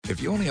If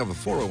you only have a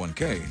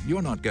 401k,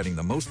 you're not getting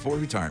the most for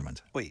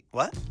retirement. Wait,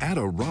 what? Add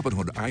a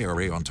Robinhood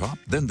IRA on top,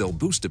 then they'll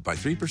boost it by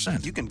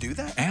 3%. You can do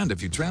that? And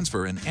if you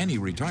transfer in any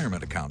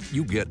retirement account,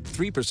 you get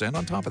 3%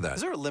 on top of that.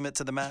 Is there a limit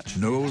to the match?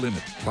 No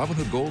limit.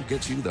 Robinhood Gold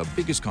gets you the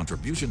biggest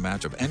contribution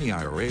match of any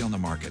IRA on the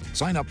market.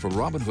 Sign up for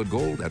Robinhood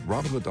Gold at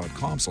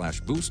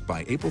Robinhood.com/boost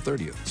by April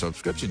 30th.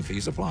 Subscription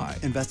fees apply.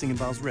 Investing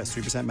involves risk.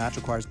 3% match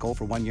requires gold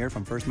for 1 year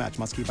from first match.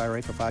 Must keep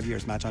IRA for 5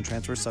 years. Match on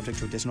transfers subject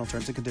to additional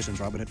terms and conditions.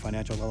 Robinhood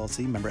Financial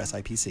LLC, member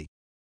SIPC.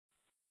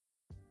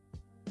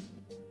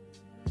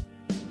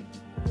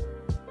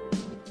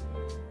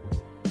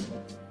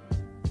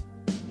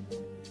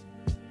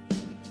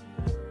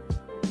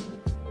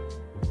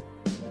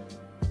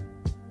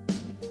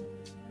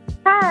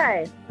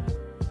 Hi.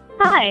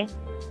 Hi.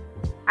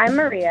 I'm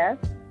Maria.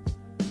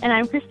 And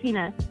I'm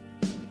Christina.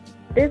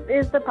 This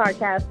is the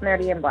podcast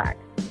Nerdy and Black.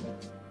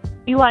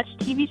 We watch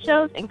TV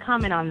shows and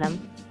comment on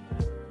them.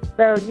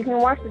 So you can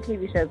watch the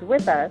TV shows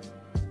with us.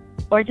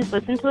 Or just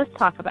listen to us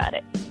talk about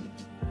it.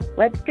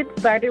 Let's get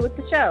started with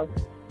the show.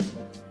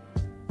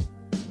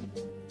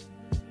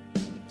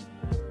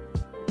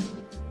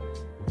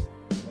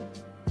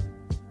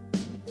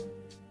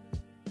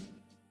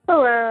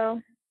 Hello.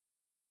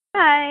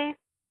 Hi.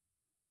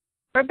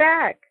 We're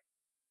back.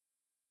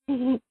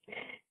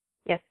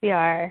 Yes, we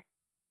are.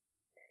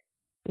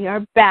 We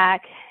are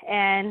back,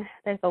 and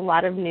there's a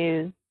lot of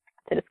news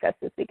to discuss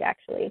this week,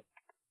 actually.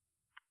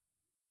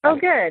 Oh,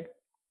 good.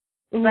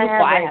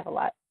 I have a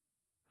lot.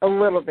 A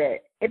little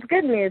bit. It's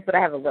good news, but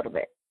I have a little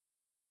bit.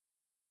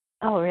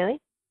 Oh, really?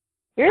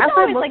 Yours I is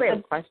always like like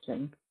a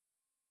question.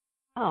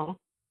 Oh,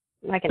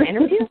 like an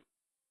interview?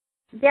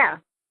 Yeah,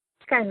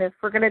 kind of.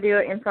 We're going to do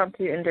an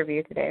impromptu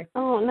interview today.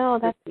 Oh, no,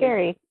 that's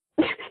scary.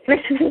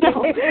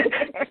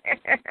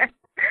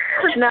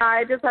 No,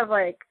 I just have,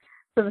 like,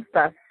 some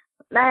stuff.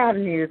 I have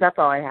news. That's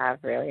all I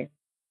have, really.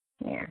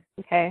 Yeah.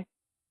 Okay.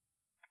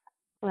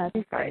 Well,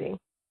 that's exciting.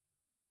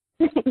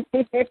 But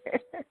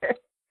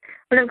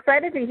I'm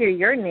excited to hear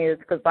your news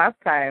because last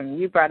time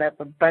you brought up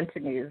a bunch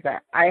of news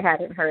that I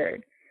hadn't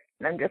heard.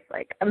 And I'm just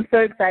like, I'm so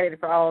excited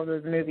for all of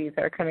those movies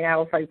that are coming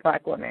out with like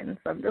black women.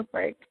 So I'm just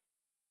like,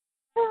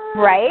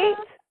 right?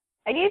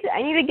 I need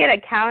to get a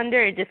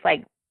calendar and just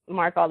like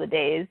mark all the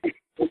days.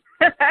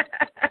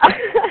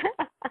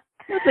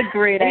 That's a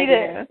great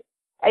idea.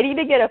 I need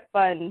to get a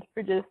fund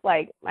for just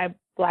like my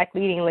black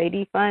leading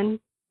lady fund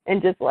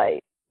and just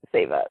like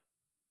save up.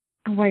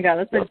 Oh my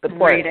God, that's a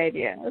great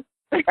idea.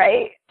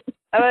 Right?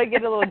 I'm going to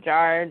get a little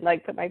jar and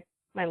like put my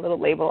little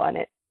label on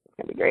it. It's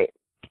going to be great.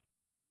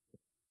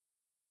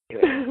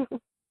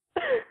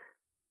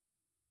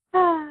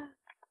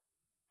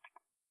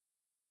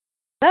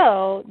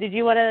 So, did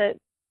you want to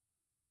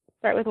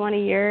start with one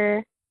of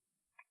your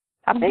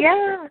topics?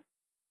 Yeah.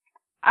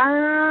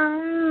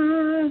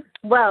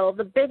 Well,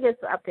 the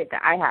biggest update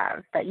that I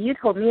have that you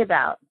told me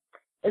about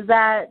is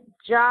that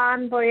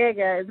John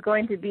Boyega is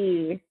going to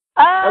be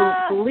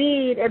a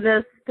lead in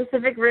the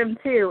Pacific Rim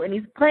 2, and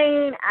he's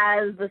playing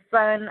as the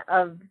son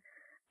of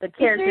the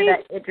character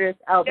that Idris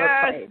Elba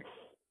played.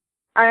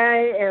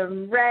 I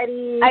am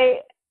ready.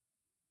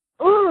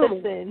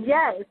 Listen.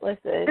 Yes.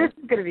 Listen. This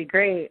is going to be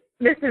great.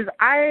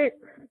 I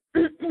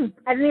didn't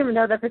even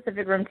know that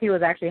Pacific Rim 2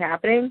 was actually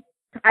happening.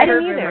 I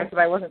heard rumors, but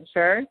I wasn't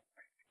sure.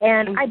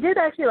 And I did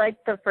actually like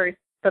the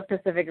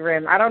Pacific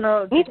Rim. I don't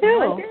know. Me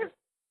too.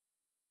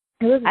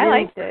 It was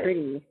really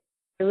pretty.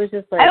 It was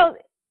just like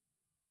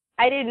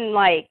I didn't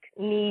like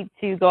need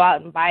to go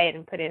out and buy it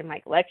and put it in my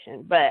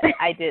collection, but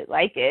I did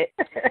like it,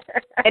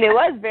 and it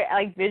was very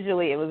like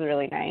visually, it was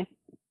really nice.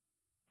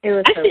 It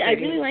was actually so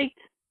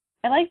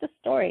I liked the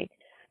story,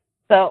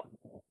 so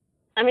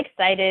I'm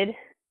excited.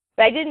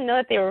 But I didn't know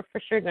that they were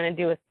for sure going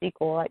to do a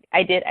sequel. Like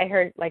I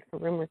heard like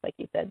some rumors, like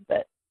you said,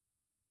 but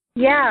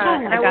yeah. Oh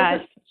my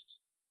gosh.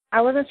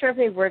 I wasn't sure if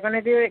they were going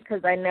to do it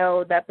because I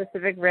know that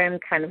Pacific Rim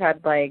kind of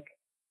had like,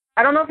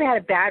 I don't know if it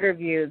had bad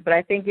reviews, but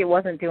I think it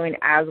wasn't doing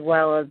as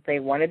well as they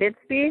wanted it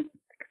to be.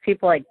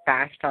 People like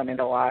bashed on it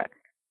a lot.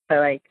 So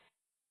like,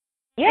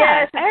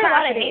 yeah, I heard a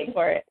lot of hate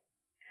for it.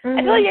 Mm-hmm.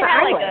 I feel like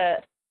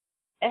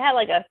it had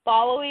like a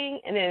following,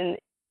 and then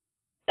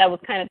that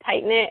was kind of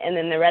tight knit, and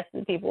then the rest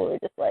of the people were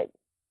just like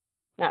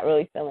not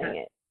really feeling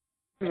it.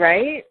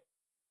 Right.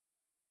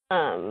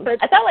 But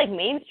I thought like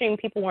mainstream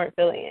people weren't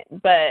feeling it,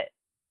 but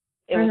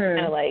it was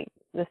kind of like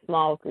the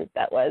small group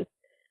that was.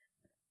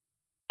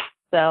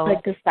 So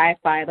like the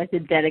sci-fi, like the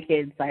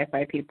dedicated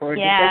sci-fi people were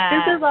just like,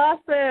 this is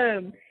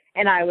awesome.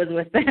 And I was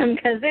with them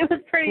because it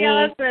was pretty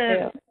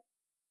awesome.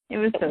 It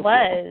was so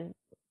cool.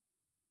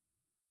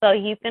 So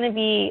he's going to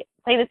be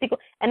playing the sequel.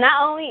 And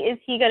not only is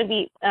he going to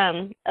be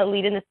a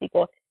lead in the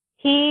sequel,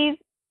 he's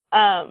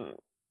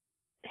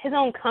his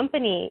own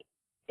company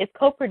is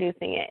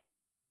co-producing it.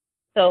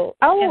 So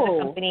he has a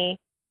company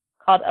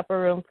called Upper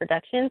Room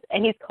Productions,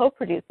 and he's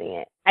co-producing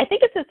it. I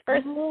think it's his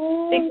first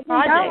big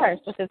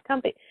project with his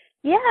company.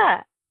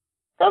 Yeah.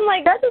 So I'm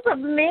like, that is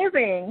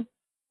amazing.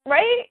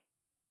 Right?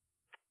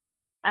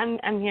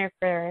 I'm here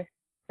for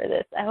for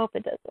this. I hope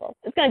it does well.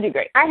 It's going to do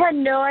great. I had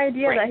no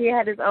idea that he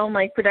had his own,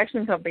 like,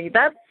 production company.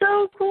 That's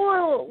so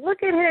cool.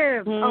 Look at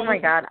him. Mm-hmm. Oh, my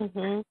God.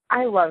 Mm-hmm.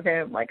 I love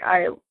him.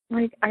 I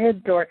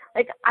adore,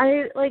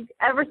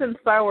 ever since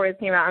Star Wars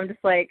came out, I'm just,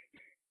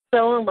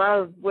 so in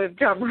love with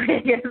John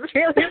Boyega. It's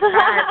really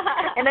sad.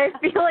 And I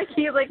feel like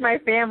he's, my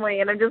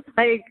family, and I'm just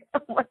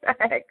what the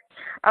heck?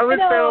 I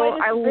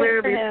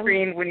literally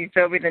screamed when you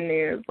showed me the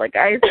news.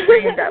 I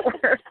screamed at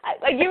work.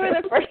 You were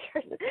the first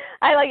person.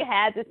 I,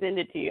 had to send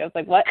it to you. I was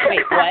like, what? Wait,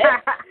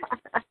 what?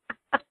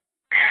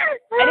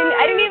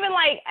 I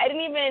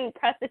didn't even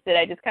preface it.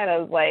 I just kind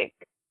of,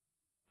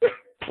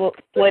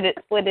 slid it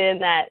in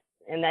that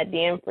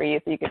DM for you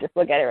so you could just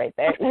look at it right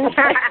there.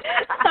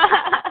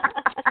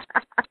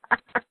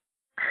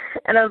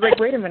 And I was like,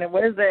 wait a minute,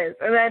 what is this?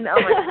 And then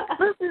I'm like,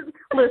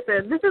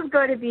 listen, this is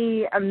going to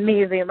be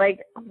amazing.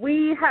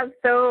 We have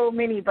so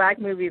many black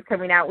movies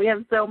coming out. We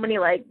have so many,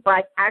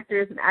 black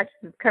actors and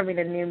actresses coming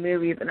in new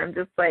movies. And I'm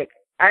just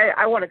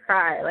I want to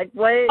cry.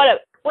 What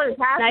is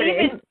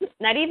happening?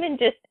 Not even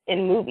just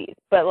in movies,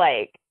 but,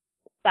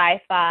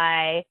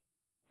 sci-fi,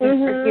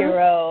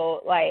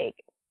 superhero,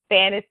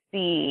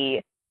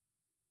 fantasy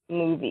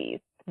movies.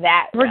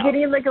 We're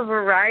getting a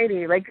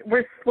variety.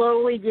 We're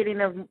slowly getting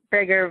a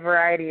bigger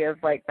variety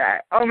of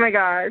that. Oh my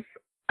gosh.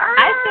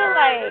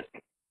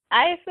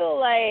 I feel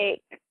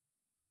like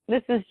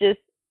this is just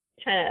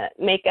trying to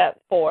make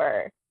up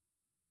for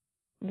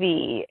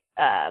the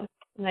I'm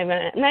not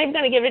even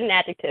gonna give it an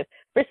adjective,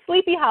 for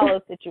Sleepy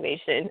Hollow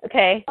situation,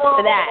 okay? Oh.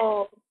 For that.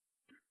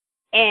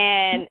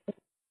 And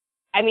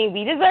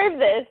we deserve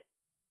this.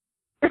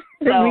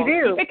 So we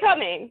do. Keep it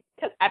coming.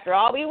 Because after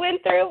all we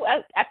went through,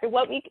 after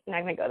what we... I'm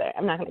not going to go there.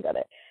 I'm not going to go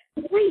there.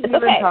 It's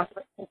okay.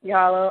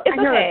 It's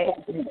okay.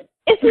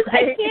 It's just,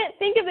 I can't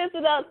think of this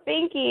without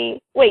thinking...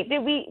 Wait,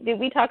 did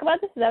we talk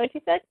about this? Is that what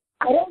you said?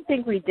 I don't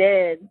think we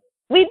did.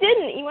 We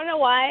didn't. You want to know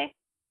why?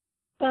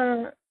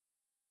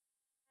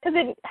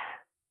 Because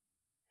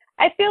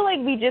I feel like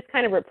we just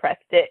kind of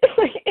repressed it.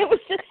 It was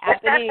just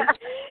happening.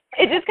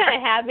 It just kind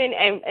of happened,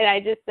 and I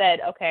just said,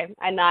 okay,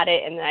 I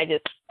nodded, and then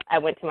I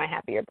went to my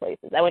happier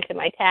places. I went to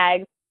my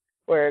tags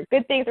where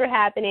good things were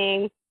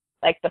happening,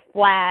 like The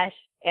Flash,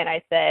 and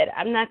I said,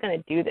 I'm not going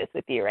to do this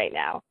with you right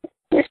now.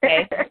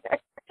 Okay?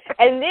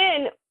 And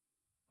then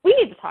we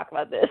need to talk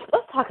about this.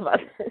 Let's talk about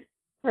this.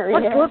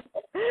 Maria.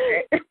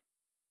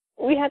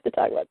 We have to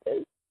talk about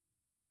this.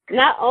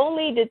 Not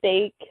only did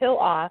they kill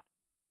off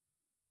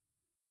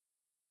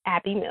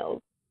Abby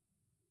Mills,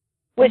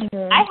 which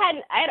I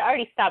had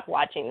already stopped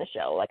watching the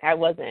show. I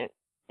wasn't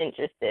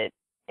interested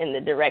in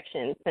the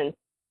direction since,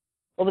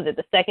 what was it,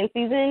 the second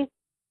season?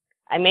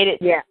 I made it.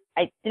 Yeah.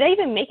 Did I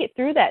even make it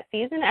through that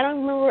season? I don't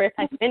remember if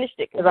I finished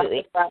it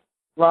completely.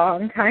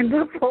 Long time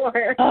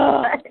before.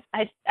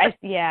 I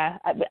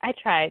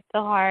tried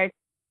so hard.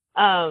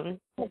 I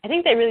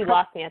think they really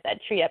lost me at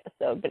that tree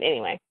episode, but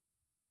anyway.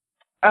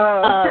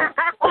 That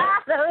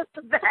was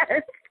the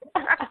best.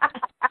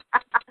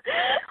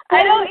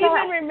 I don't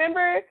even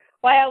remember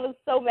why I was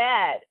so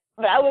mad,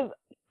 but I was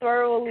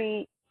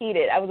thoroughly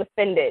heated. I was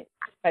offended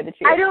by the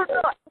tree episode. I don't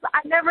know.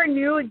 I never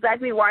knew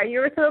exactly why you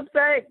were so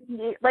upset.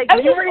 You weren't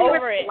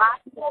even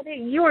laughing at it.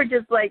 You were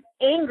just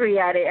angry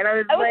at it, and I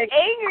was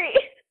angry.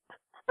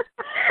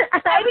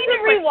 I need to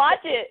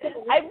rewatch it.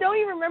 I don't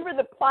even remember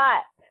the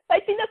plot. I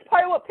think that's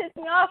part of what pissed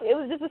me off. It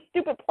was just a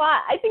stupid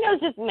plot. I think I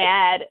was just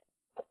mad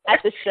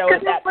at the show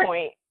at that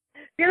point.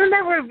 Didn't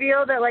that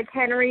reveal that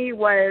Henry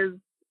was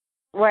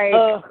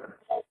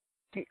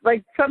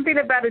something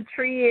about a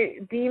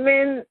tree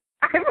demon?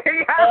 I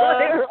forgot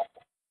what it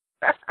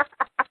was.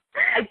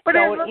 I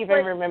don't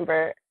even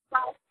remember.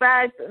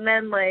 Flashbacks, and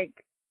then I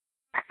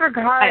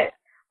forgot.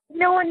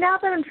 Now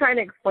that I'm trying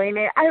to explain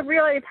it, I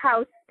realize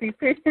how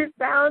stupid it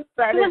sounds.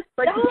 That it's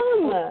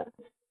a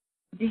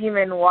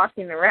demon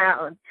walking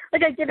around. I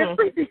get a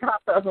Sleepy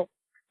Hollow,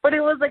 but it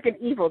was an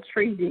evil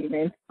tree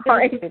demon.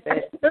 Wasn't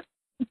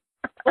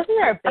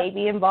there a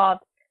baby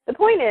involved? The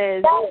point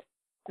is,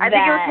 I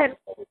think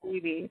it was a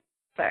baby.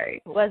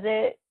 Sorry. Was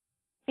it?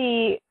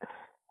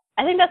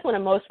 I think that's when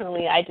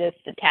emotionally I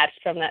just detached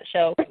from that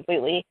show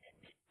completely.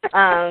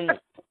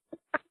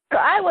 So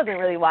I wasn't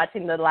really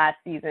watching the last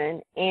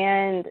season,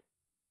 and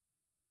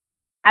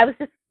I was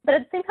just, but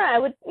at the same time, I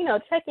would,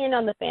 check in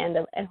on the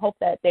fandom and hope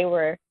that they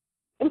were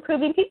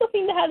improving. People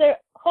seem to have their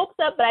hopes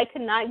up, but I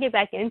could not get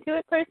back into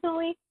it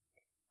personally.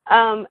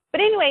 But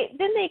anyway,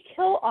 then they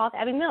kill off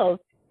Abby Mills,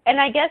 and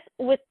I guess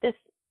with the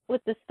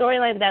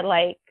storyline that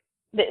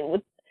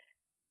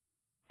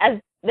as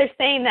they're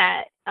saying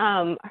that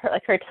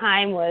her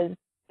time was,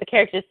 the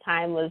character's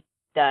time was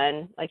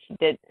done, she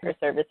did her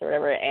service or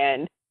whatever,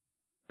 and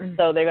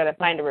so they're gonna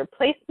find a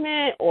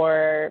replacement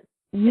or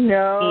the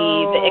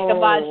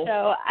Ichabod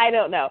show. I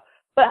don't know,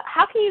 but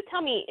how can you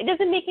tell me? It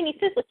doesn't make any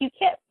sense. You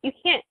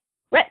can't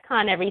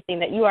retcon everything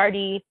that you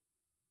already.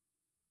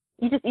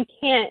 You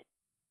can't.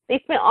 They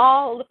spent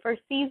all the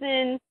first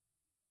season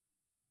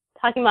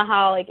talking about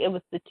how it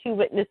was the two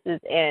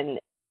witnesses and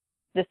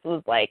this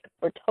was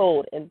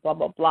foretold and blah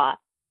blah blah,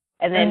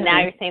 and then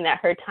now you're saying that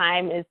her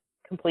time is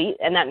complete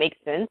and that makes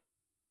sense.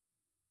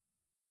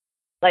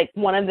 like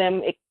one of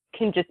them, it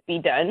can just be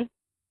done.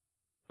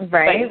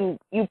 Right.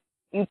 But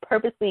you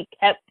purposely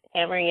kept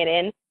hammering it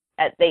in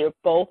that they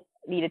both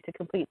needed to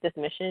complete this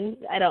mission.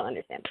 I don't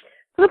understand.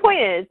 So the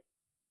point is,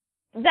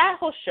 that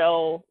whole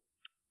show,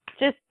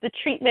 just the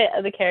treatment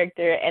of the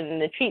character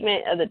and the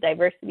treatment of the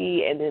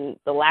diversity and then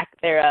the lack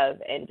thereof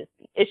and just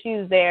the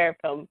issues there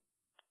from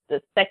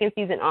the second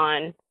season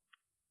on,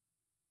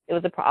 it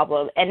was a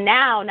problem. And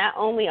now, not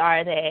only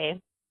are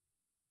they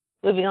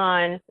moving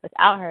on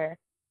without her,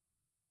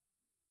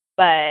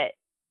 but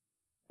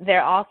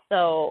they're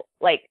also,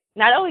 like,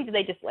 not only did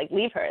they just, like,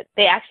 leave her,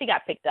 they actually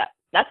got picked up.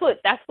 That's what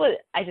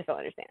I just don't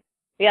understand.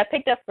 They got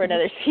picked up for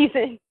another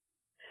season.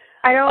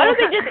 I don't. Why don't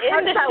they just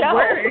end the show?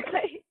 Work?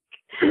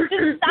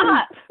 Just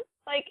stop.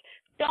 Like,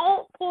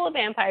 don't pull a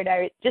Vampire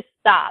Diaries. Just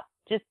stop.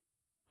 Just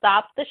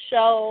stop the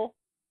show.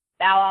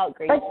 Bow out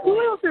gracefully. Like,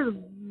 who else is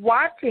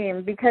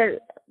watching? Because,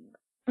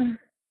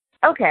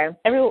 okay.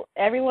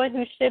 Everyone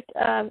who shipped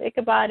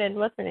Ichabod and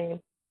what's her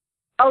name?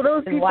 Oh,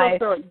 those His people wife.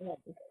 still.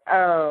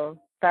 Oh,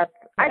 that's.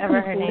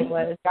 Whatever her name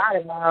was.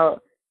 Forgot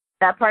about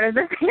that part of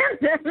the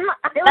fandom.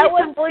 That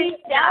was the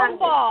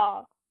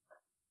downfall.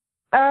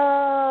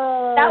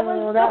 Oh. That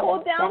was the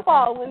whole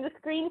downfall when the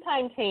screen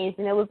time changed,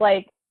 and it was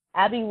like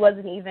Abby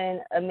wasn't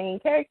even a main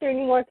character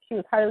anymore because she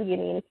was hardly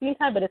getting any screen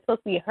time, but it's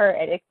supposed to be her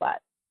and Ichabod.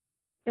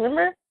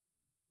 Remember?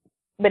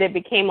 But it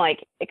became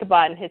like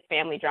Ichabod and his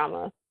family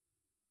drama.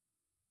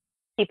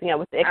 Keeping up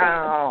with the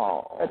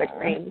Ichabod or the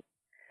Cranes.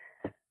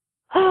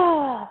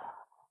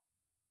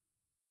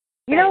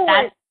 You know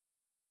what?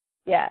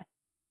 Yeah.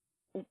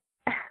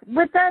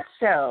 With that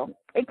show,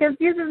 it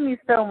confuses me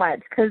so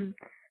much because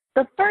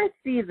the first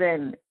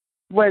season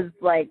was,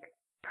 like,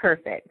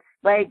 perfect.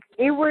 Like,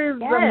 it was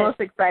the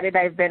most excited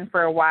I've been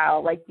for a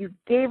while. Like, you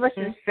gave us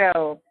a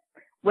show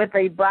with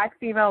a black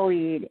female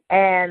lead,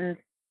 and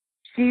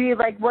she,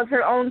 like, was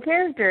her own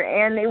character,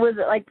 and it was,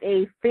 like,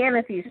 a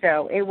fantasy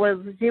show.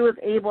 She was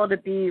able to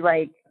be,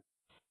 like,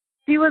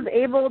 she was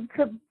able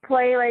to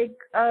play, like,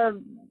 a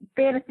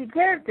fantasy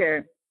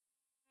character.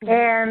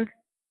 And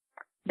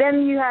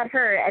then you had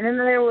her, and then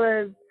there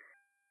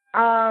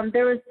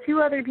was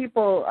two other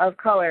people of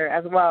color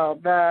as well.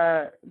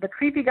 The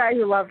creepy guy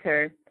who loved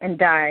her and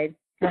died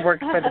and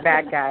worked for the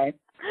bad guy.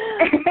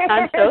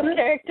 Hancho's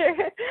character.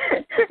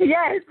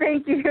 Yes,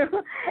 thank you.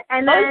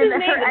 And what then was his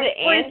name? her Was it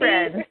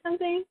ex-boyfriend. Andy or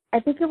something? I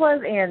think it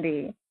was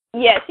Andy.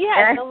 Yeah, she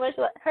had so much.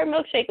 Her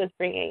milkshake was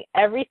bringing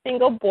every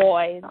single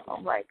boy. Oh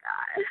my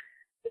god.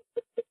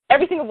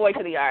 Every single boy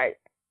to the yard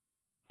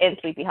in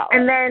Sleepy Hollow.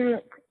 And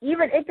then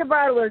even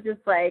Ichabod was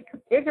just like,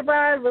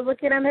 Ichabod was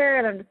looking at her,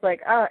 and I'm just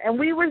like, oh. And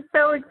we were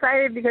so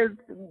excited because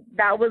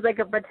that was like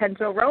a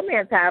potential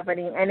romance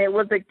happening, and it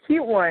was a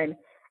cute one.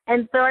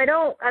 And so I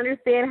don't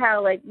understand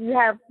how, like, you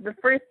have the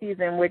first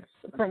season, which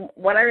from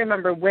what I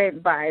remember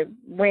went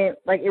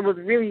like, it was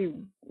really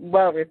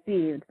well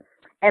received,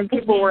 and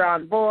people were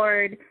on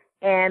board,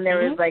 and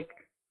there was, like,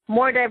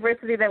 more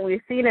diversity than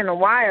we've seen in a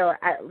while,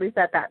 at least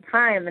at that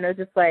time. And it was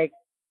just like,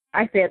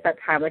 I say at that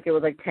time, like it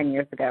was like 10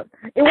 years ago.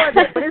 It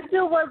wasn't, but it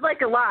still was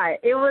like a lot.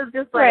 It was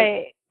just like,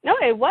 right. No,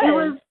 it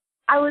was.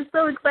 I was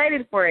so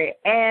excited for it.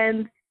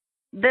 And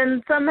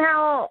then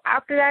somehow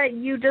after that,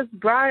 you just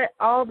brought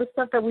all the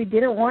stuff that we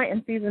didn't want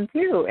in season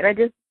 2.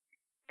 And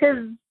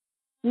because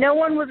no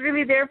one was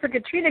really there for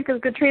Katrina, because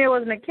Katrina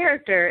wasn't a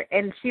character.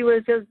 And she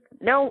was just,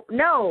 no,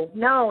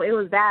 it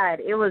was bad.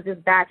 It was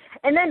just bad.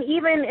 And then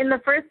even in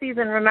the first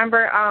season,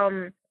 remember,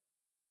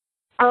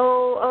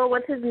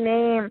 what's his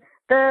name?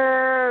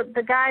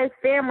 The guy's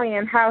family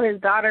and how his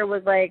daughter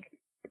was like,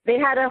 they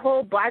had a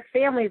whole black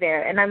family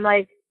there. And I'm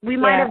like, we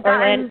might have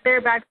gotten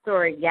their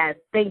backstory. Yes,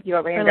 thank you,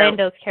 Orlando.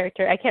 Orlando's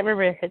character. I can't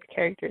remember his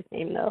character's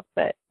name, though.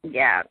 But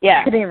yeah.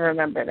 I couldn't even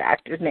remember the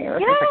actor's name.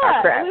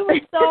 Yeah, we were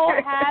so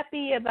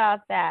happy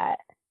about that.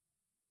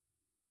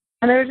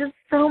 And there was just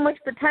so much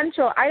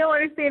potential. I don't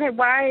understand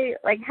why,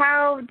 like,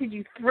 how did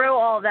you throw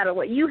all that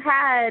away? You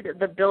had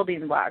the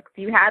building blocks.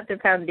 You had the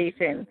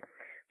foundation.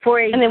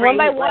 And then one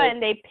by one,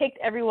 they picked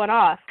everyone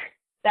off.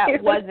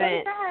 That wasn't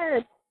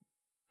and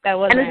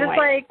it's just right,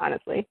 like,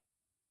 honestly.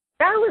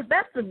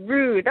 That's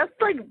rude. That's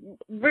like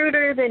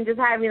ruder than just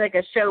having like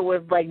a show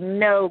with like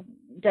no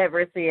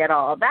diversity at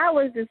all. That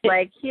was just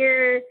like,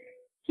 here's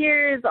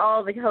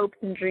all the hopes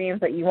and dreams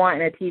that you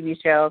want in a TV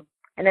show.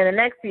 And then the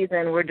next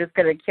season, we're just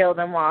going to kill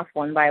them off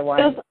one by one.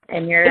 It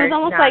was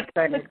almost like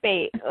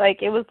clickbait.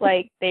 Like, it was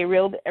like they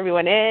reeled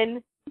everyone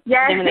in.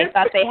 Yeah. And when they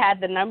thought they had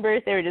the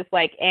numbers, they were just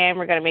like, and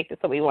we're going to make this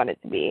what we want it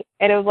to be.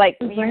 And it was like,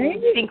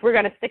 you think we're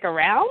going to stick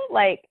around?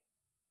 Like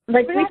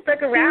we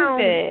stuck around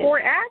for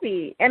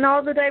Abby and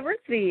all the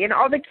diversity and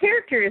all the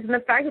characters and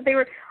the fact that they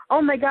were,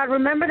 oh my God,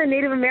 remember the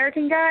Native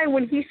American guy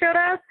when he showed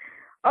up?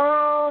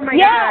 Oh my God.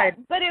 Yeah,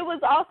 but it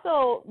was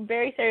also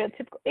very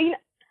stereotypical. You know,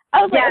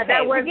 I was like,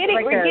 okay, we're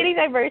getting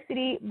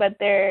diversity, but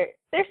they're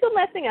still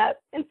messing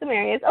up in some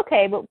areas.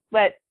 Okay,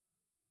 but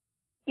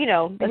you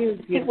know,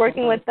 let's keep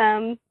working with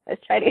them.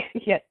 Let's try to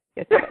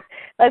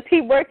let's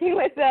keep working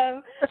with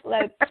them.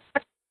 Let's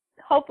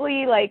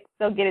hopefully, like,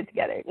 they'll get it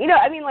together. You know,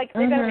 I mean, like,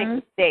 they're going to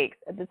make mistakes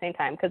at the same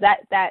time, because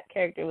that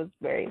character was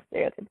very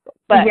stereotypical.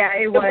 But yeah,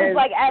 it was.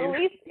 Like, at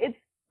least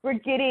we're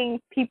getting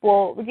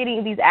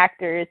these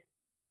actors,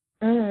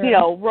 you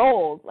know,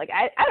 roles. Like,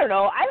 I don't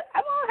know. I'm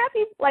all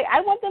happy. Like, I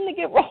want them to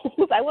get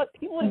roles. I want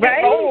people to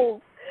get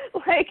roles.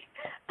 Like,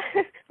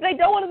 but I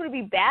don't want them to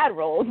be bad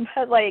roles.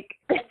 But, like,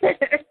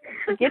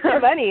 get your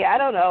money. I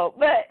don't know.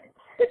 But,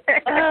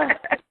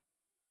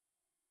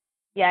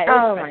 yeah, it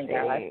was my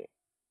God.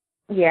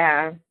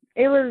 Yeah,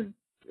 it was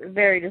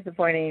very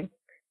disappointing.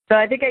 So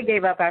I think I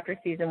gave up after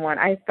season 1.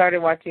 I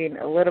started watching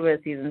a little bit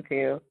of season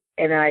 2,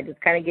 and then I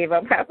just kind of gave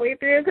up halfway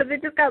through because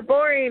it just got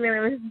boring and it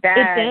was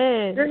bad. It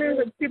did. Then there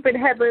was a stupid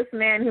headless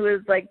man who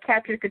was like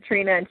captured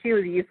Katrina, and she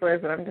was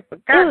useless, and I'm just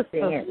like, God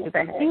dang it. What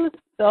the heck? He was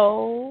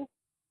so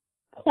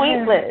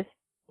pointless.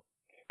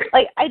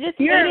 Like, I just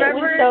hate it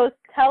when shows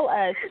tell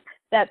us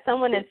that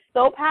someone is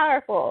so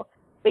powerful,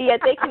 but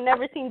yet they can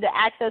never seem to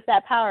access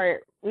that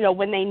power, you know,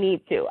 when they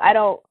need to.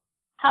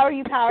 How are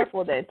you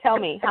powerful then? Tell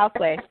me. How,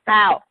 Slay?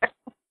 How?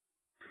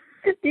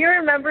 Do you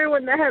remember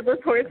when the headless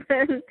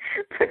horseman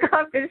took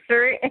off his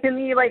shirt and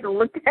he, like,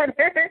 looked at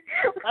her?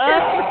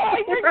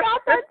 I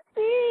forgot that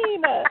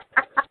scene.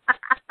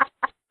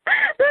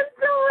 That's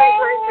so like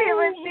my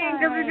favorite scene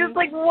because it's just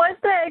like, what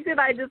the heck did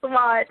I just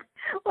watch?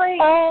 Like,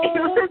 it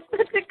was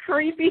such a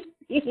creepy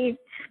scene.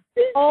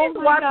 She's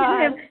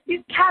watching him.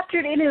 She's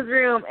captured in his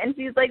room, and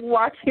she's like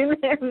watching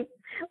him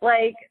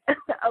like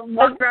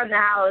walk around the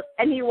house,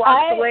 and he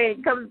walks away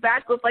and comes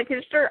back with like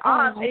his shirt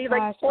off, and he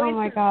like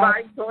points his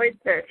body towards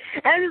her.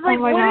 And I'm just like,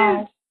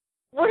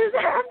 what is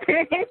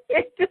happening?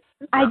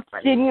 I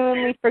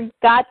genuinely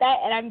forgot that,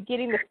 and I'm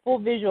getting the full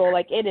visual.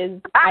 Like, it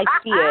is, I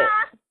see it.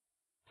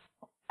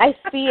 I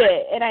see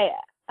it, and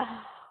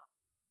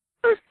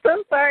I'm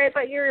so sorry. I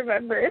thought you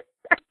remembered.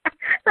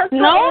 That's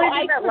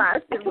I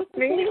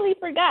completely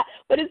forgot.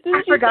 But as soon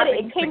as you said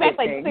it, it came back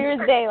like clear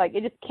as day. Like,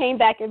 it just came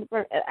back, and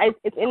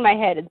it's in my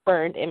head. It's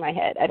burned in my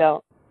head. I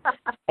don't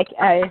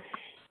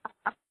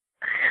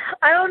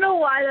know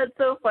why that's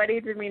so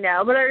funny to me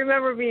now, but I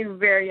remember being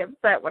very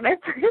upset when I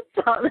first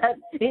saw that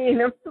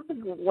scene. I was like,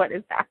 what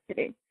is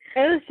happening? It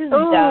was just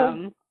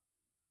dumb.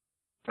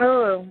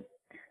 Oh.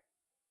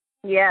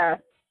 Yeah.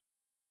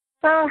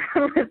 Oh,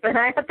 listen,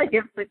 I have to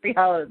give Sleepy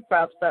Hollow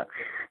props, though,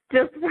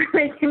 just for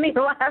making me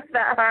laugh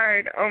that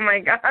hard. Oh, my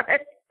God.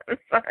 I'm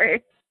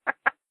sorry.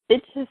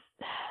 It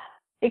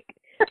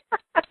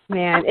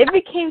man, it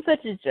became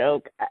such a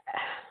joke.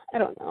 I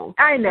don't know.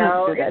 I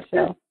know. That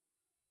show.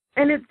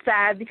 And it's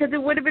sad, because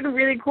it would have been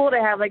really cool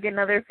to have, like,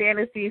 another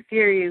fantasy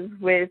series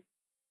with,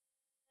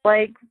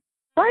 like,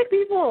 Black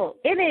people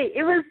in it.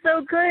 It was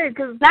so good.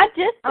 Cause, not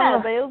just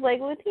that, but it was,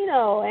 like,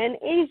 Latino and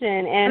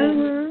Asian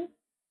and...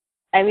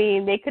 I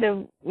mean, they could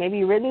have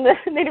maybe written the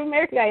Native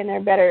American guy in there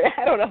better.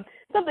 I don't know,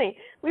 something.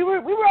 We were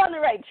on the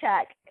right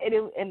track,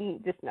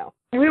 and just no.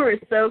 We were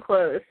so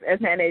close, and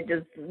then it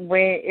just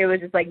went. It was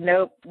just like,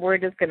 nope, we're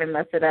just gonna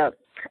mess it up.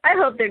 I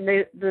hope the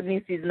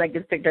new season that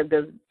gets picked up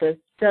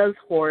does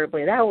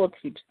horribly. That will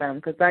teach them,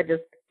 because I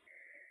just,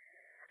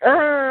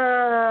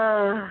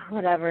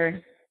 whatever.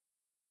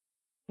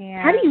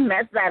 Yeah. How do you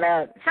mess that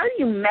up? How do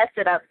you mess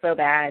it up so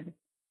bad?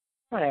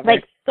 Whatever.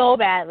 Like, so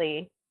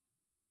badly.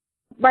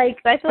 Like,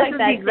 I feel like that's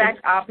that's the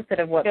exact opposite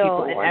of what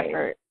people want.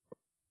 Effort.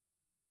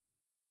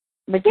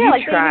 But yeah, you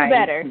like, try they do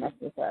better. to mess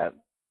this up.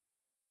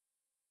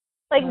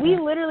 Like, we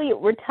literally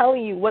were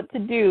telling you what to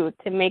do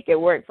to make it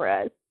work for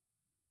us,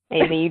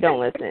 and then you don't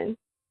listen.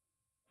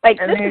 Like,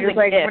 and this then is you're just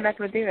like, we're not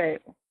going to do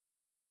it.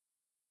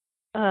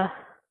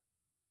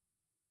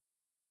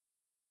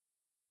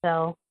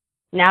 So,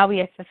 now we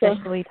have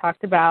officially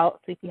talked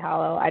about Sleepy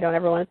Hollow. I don't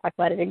ever want to talk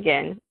about it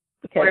again,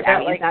 because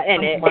Abby's not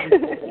in it.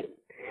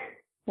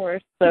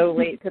 We're so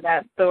late to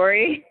that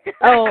story.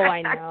 Oh,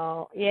 I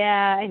know.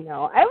 Yeah, I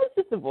know. I was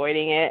just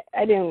avoiding it.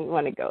 I didn't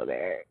want to go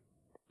there.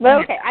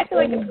 But okay, I feel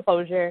like it's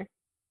closure,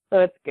 so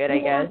it's good, I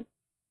guess.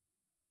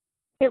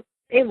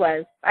 It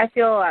was. I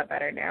feel a lot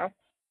better now.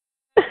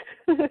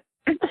 I'm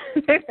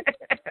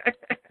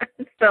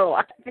still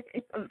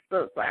laughing. I'm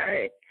so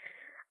sorry.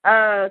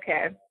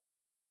 Okay.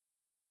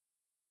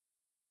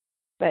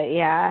 But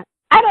yeah,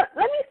 let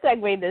me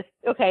segue this,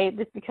 okay,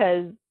 just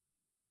because,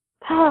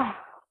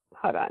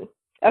 hold on.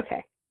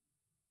 Okay.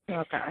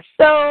 Oh, gosh.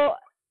 So,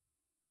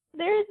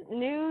 there's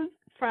news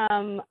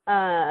from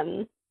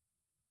about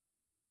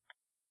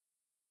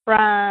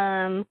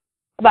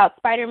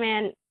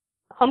Spider-Man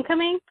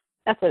Homecoming.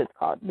 That's what it's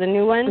called. The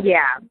new one.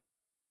 Yeah.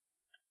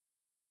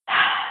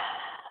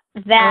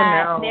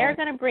 That they're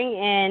going to bring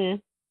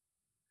in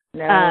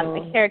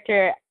a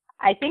character.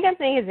 I think I'm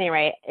saying his name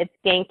right. It's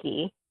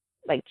Ganke,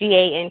 like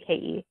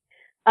Ganke.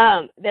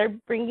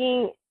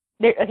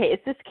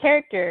 It's this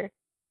character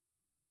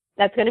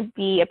that's going to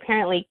be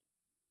apparently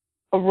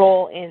a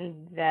role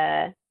in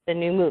the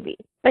new movie.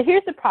 But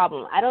here's the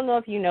problem. I don't know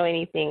if you know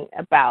anything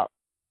about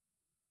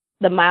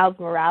the Miles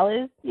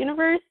Morales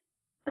universe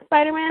of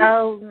Spider-Man.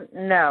 Oh,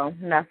 no,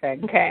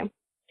 nothing. Okay.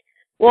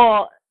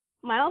 Well,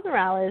 Miles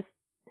Morales,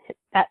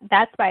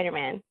 that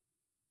Spider-Man,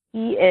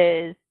 he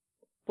is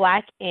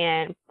Black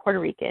and Puerto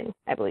Rican,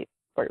 I believe,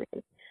 Puerto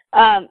Rican.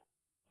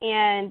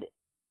 And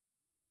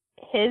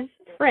his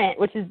friend,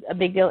 which is a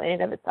big deal in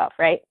and of itself,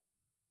 right?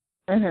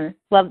 Mhm.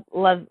 Love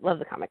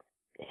the comics.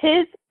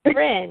 His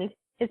friend,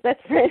 his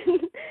best friend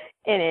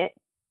in it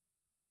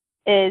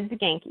is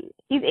Ganke.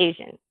 He's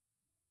Asian.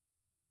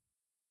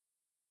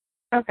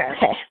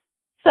 Okay.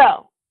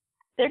 So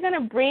they're going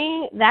to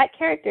bring that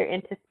character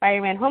into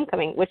Spider-Man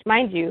Homecoming, which,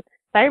 mind you,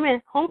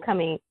 Spider-Man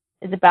Homecoming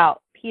is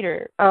about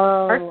Peter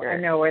Parker. I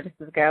know where this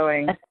is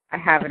going. I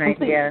have an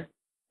idea.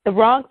 The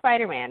wrong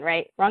Spider-Man,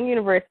 right? Wrong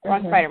universe,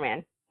 wrong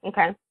Spider-Man.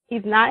 Okay.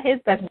 He's not his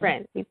best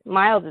friend. He's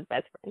Miles'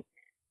 best friend.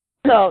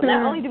 So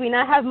not only do we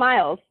not have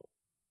Miles,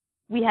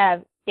 we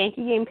have Ganke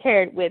game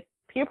paired with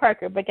Peter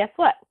Parker, but guess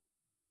what?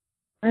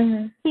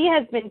 He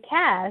has been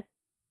cast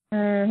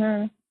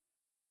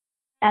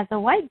as a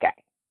white guy.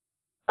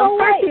 A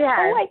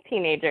white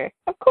teenager.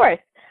 Of course.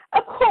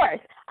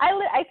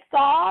 I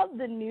saw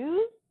the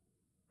news.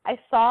 I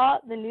saw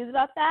the news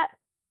about that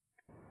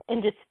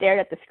and just stared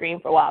at the screen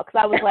for a while because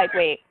I was like,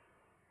 wait.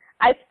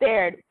 I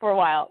stared for a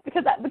while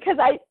because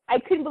I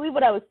couldn't believe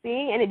what I was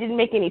seeing and it didn't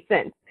make any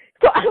sense.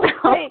 So I was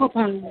like,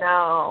 oh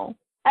no.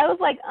 I was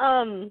like,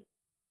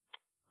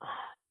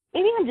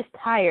 maybe I'm just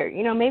tired,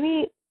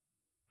 maybe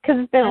because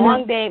it's been a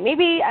long day.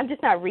 Maybe I'm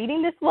just not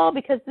reading this well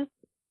because there's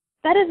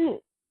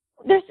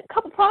a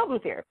couple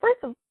problems here.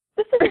 First of all,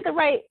 this isn't the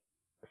right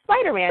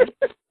Spider-Man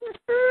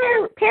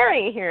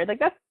pairing here. Like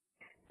there's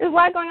a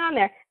lot going on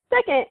there.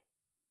 Second,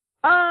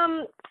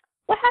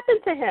 what happened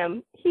to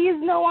him? He is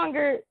no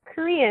longer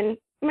Korean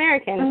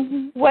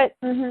American. What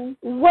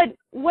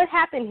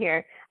happened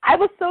here? I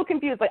was so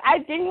confused. Like I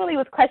genuinely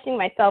was questioning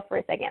myself for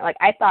a second. Like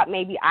I thought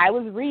maybe I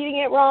was reading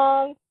it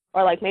wrong,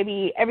 or like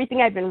maybe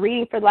everything I've been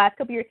reading for the last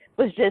couple years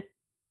was just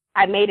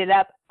I made it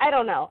up. I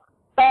don't know,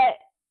 but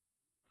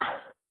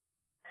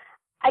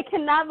I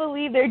cannot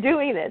believe they're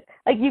doing this.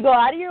 Like you go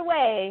out of your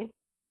way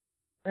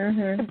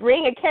to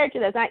bring a character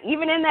that's not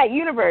even in that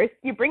universe.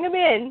 You bring him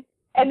in,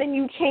 and then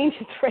you change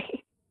his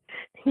race.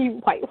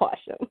 You whitewash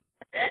him.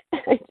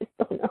 I just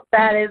don't know.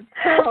 That is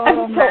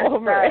I'm so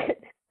over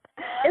it.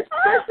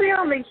 Especially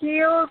on the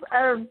heels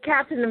of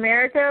Captain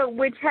America,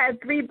 which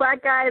had 3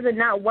 black guys and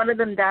not one of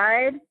them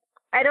died.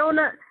 I don't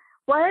know.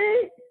 What?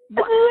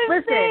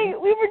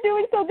 Listen, we were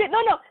doing so good.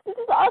 No, this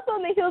is also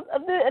on the heels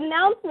of the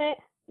announcement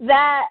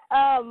that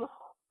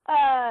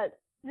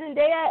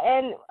Zendaya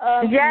and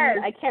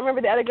I can't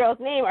remember the other girl's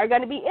name are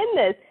going to be in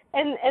this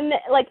and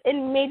like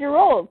in major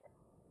roles.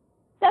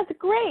 That's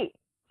great.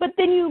 But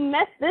then you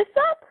mess this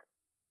up?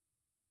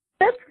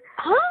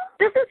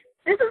 This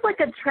is like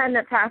a trend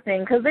that's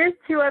happening because there's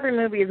 2 other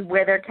movies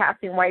where they're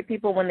casting white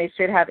people when they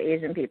should have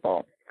Asian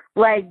people.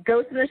 Like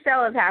Ghost in the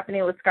Shell is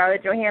happening with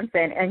Scarlett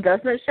Johansson, and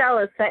Ghost in the Shell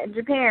is set in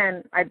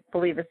Japan. I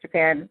believe it's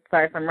Japan.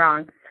 Sorry if I'm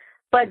wrong.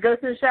 But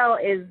Ghost in the Shell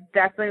is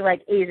definitely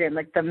like Asian.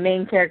 Like the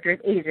main character is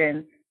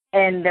Asian,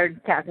 and they're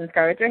casting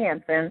Scarlett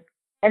Johansson.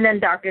 And then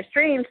Doctor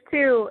Strange,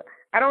 too.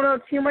 I don't know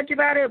too much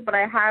about it, but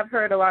I have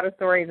heard a lot of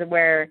stories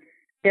where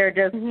they're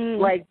just,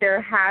 like,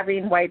 they're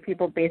having white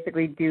people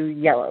basically do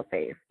yellow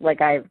face.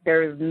 Like,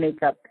 there's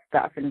makeup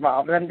stuff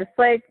involved. And I'm just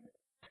like,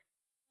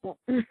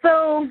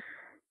 so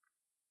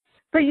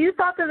you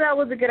thought that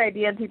was a good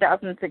idea in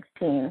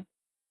 2016.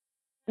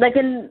 Like,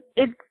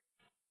 it's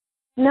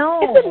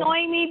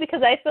annoying me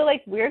because I feel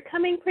like we're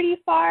coming pretty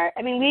far.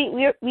 I mean,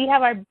 we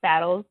have our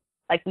battles,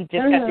 like we just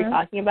got through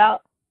talking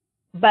about.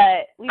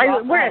 But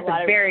we're at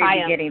the very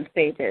beginning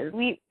stages.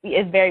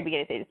 It's very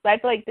beginning stages. But I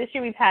feel like this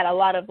year we've had a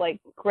lot of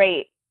like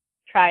great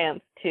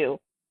triumphs too,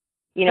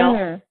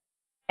 and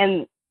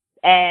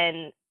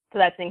so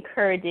that's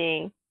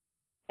encouraging,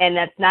 and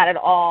that's not at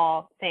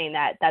all saying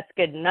that that's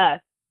good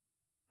enough,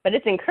 but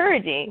it's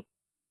encouraging.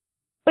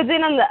 But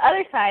then on the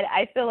other side,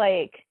 I feel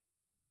like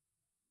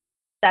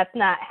that's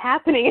not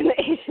happening in the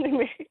Asian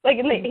American, like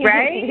in the Asian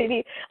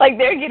community. Like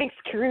they're getting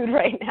screwed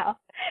right now.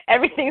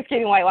 Everything's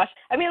getting whitewashed.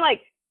 I mean,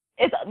 like.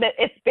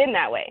 It's been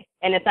that way,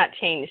 and it's not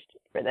changed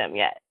for them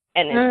yet,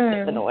 and it's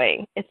just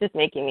annoying. It's just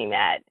making me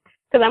mad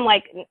because I'm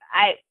like,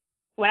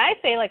 when I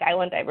say like I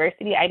want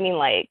diversity, I mean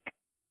like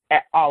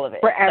all of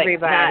it for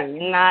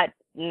everybody, not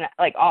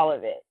like all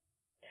of it.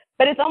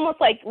 But it's almost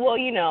like, well,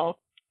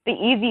 the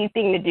easy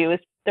thing to do is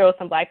throw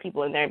some black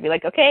people in there and be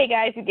like, okay,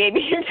 guys, you gave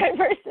me your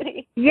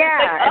diversity. Yeah,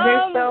 like, and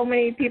there's so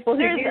many people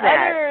who do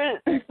that.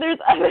 There's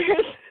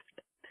others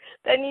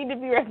that need to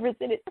be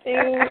represented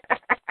too.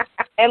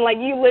 And, like,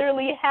 you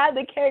literally had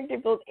the character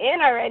built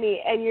in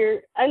already, and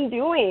you're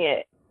undoing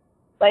it.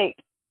 Like,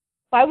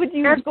 why would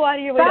you go out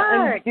of your way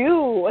to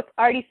undo what's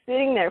already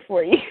sitting there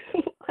for you?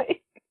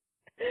 Like,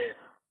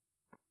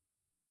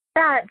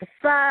 that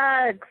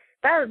sucks.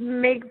 That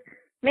makes,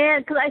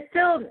 man, because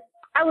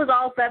I was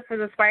all set for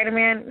the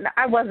Spider-Man.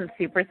 I wasn't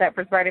super set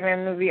for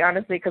Spider-Man movie,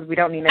 honestly, because we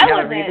don't need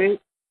another reboot.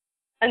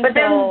 But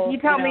then you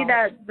tell me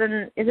that,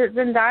 is it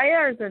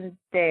Zendaya or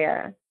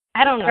Zendaya?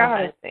 I don't know how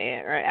to say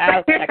it, right?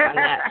 I'll check on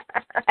that.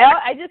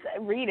 I just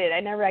read it. I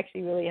never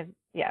actually really have,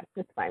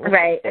 it's fine.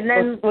 Right, and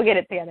then we'll get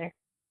it together.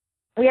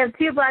 We have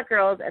 2 black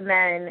girls, and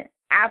then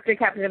after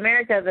Captain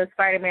America, the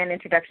Spider-Man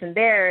introduction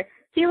there,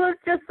 he was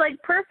just,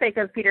 like, perfect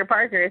as Peter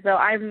Parker. So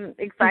I'm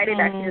excited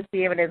actually to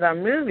see him in his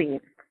own movie.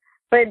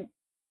 But,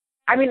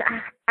 I mean,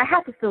 I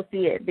have to still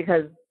see it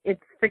because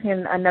it's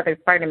freaking another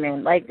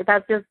Spider-Man. Like,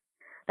 that's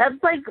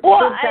like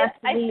the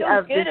destiny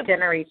of this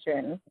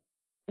generation.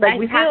 Like,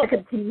 we have to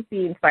continue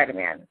seeing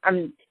Spider-Man.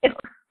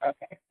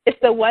 Okay. It's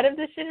the what of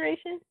this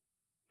generation?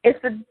 It's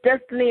the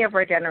destiny of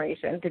our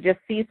generation to just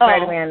see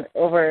Spider-Man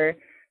over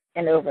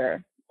and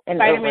over and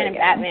Spider-Man over and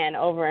Batman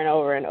over and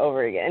over and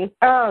over again.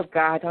 Oh,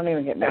 God, don't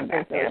even get me on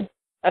Batman.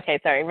 Okay,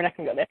 sorry, we're not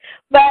going to go there.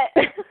 But,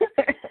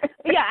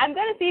 yeah, I'm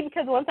going to see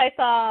because once I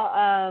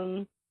saw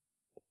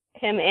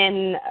him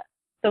in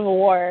Civil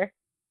War,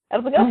 I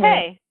was like,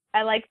 okay,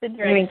 I like the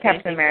direction. You mean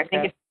Captain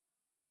America?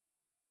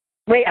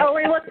 Wait,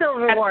 what's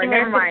Civil War?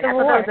 Never mind. I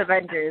thought that was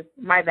Avengers.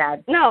 My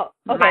bad. No,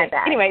 okay. My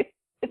bad. Anyways,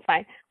 it's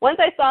fine. Once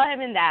I saw him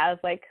in that, I was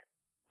like,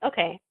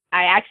 okay.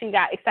 I actually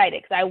got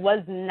excited because I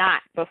was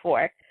not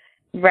before.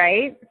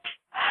 Right?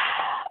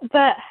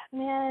 But,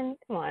 man,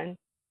 come on.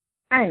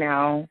 I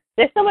know.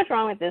 There's so much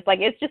wrong with this.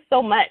 Like, it's just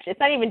so much. It's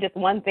not even just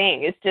one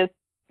thing. It's just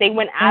they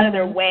went out of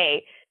their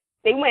way.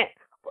 They went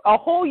a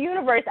whole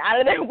universe out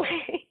of their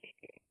way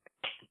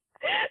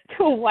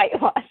to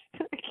whitewash.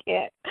 I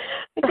can't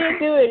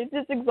do it. It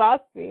just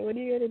exhausts me. What are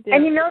you going to do?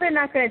 And you know they're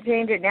not going to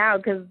change it now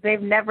because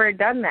they've never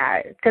done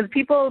that. Because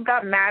people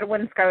got mad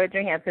when Scarlett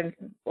Johansson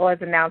was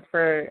announced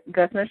for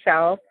Ghost in the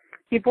Shell.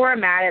 People were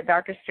mad at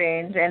Doctor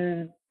Strange,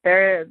 and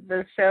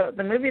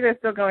the movies are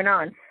still going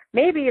on.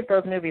 Maybe if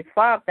those movies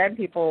flop, then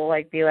people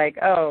will be like,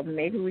 oh,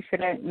 maybe we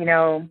shouldn't,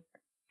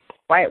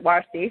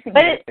 whitewash the Asian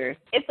characters.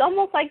 It's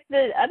almost like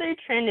the other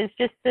trend is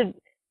just to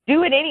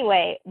do it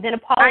anyway, then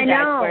apologize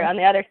for it on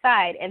the other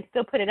side and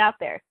still put it out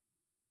there.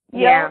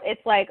 You know,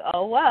 it's like,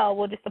 oh, well,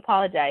 we'll just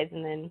apologize,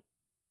 and then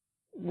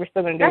we're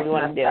still going to do what we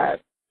want to do.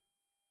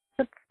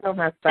 That's so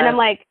messed up. And I'm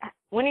like,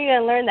 when are you going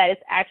to learn that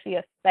it's actually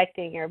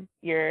affecting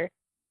your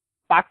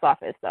box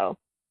office, though?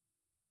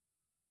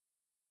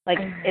 Like,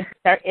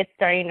 it's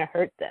starting to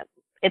hurt them.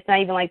 It's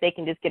not even like they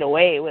can just get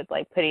away with,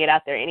 putting it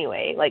out there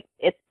anyway. Like,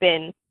 it's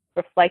been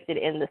reflected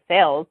in the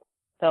sales,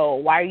 so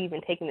why are you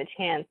even taking the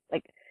chance?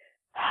 Like,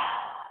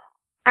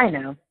 I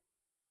know.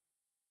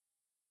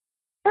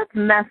 That's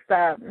messed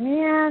up.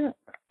 Man,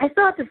 I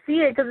still have to see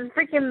it because it's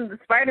freaking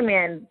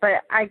Spider-Man,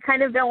 but I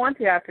kind of don't want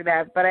to after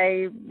that, but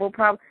I will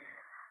probably...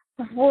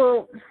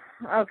 Well,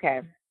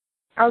 okay.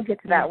 I'll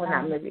get to that when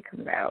that movie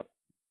comes out.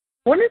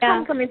 When is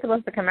Homecoming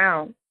supposed to come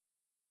out?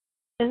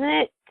 Isn't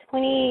it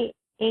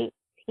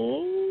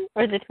 2018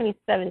 or is it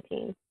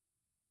 2017?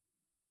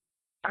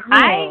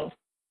 Oh.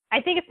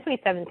 I think it's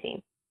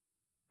 2017.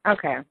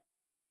 Okay.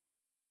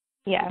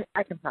 Yeah.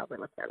 I can probably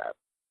look that up.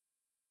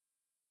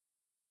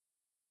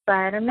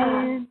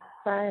 Spider-Man.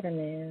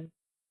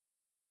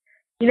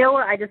 You know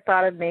what I just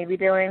thought of maybe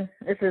doing?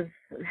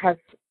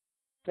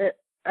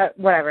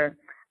 Whatever.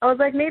 I was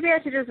like, maybe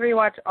I should just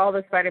rewatch all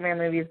the Spider-Man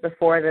movies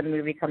before the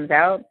movie comes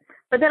out.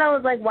 But then I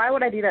was like, why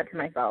would I do that to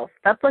myself?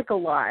 That's a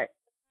lot.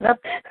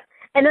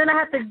 And then I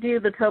have to do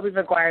the Tobey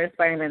Maguire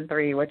Spider-Man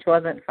 3, which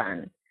wasn't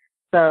fun.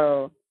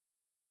 So,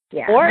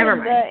 yeah, or never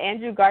mind. The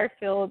Andrew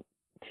Garfield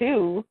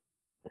 2,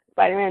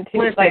 Spider-Man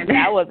 2,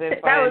 that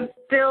wasn't fun. That was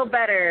still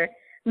better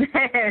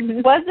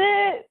than... Was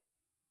it?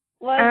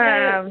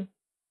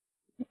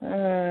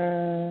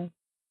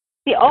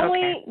 The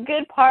only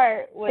good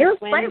part was... It was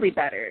slightly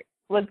better.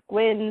 Was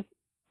Gwen's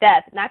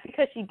death, not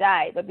because she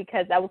died, but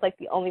because that was,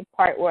 the only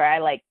part where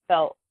I,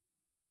 felt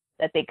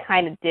that they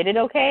kind of did it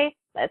okay.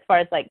 As far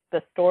as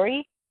the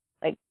story,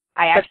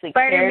 I actually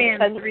cared.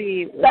 Spider-Man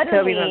 3 with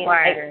Tobey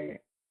Maguire.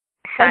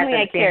 Suddenly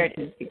I cared.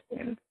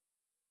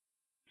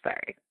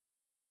 Sorry.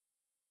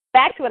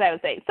 Back to what I was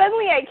saying.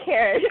 Suddenly I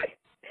cared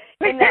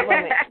in that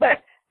moment.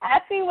 But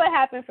ask me what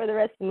happened for the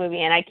rest of the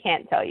movie, and I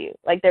can't tell you.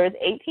 There was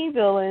 18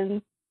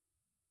 villains.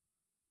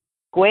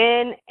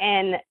 Gwen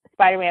and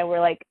Spider-Man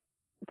were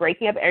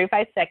breaking up every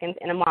 5 seconds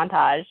in a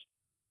montage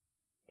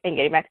and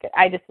getting back together.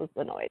 I just was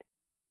annoyed.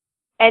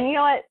 And you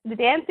know what? The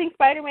dancing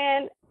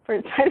Spider-Man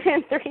for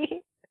Spider-Man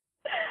 3,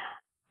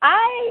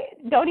 I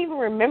don't even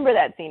remember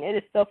that scene. It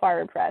is so far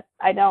repressed.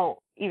 I don't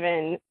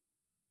even...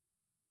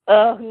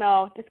 Oh,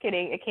 no. Just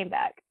kidding. It came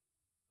back.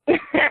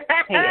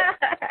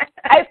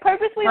 I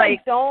purposely,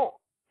 don't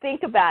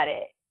think about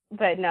it.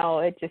 But no,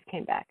 it just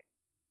came back.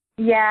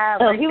 Yeah,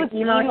 he was the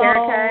emo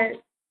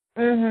haircut.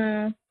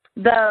 Mm-hmm.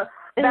 That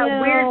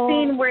weird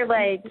scene where,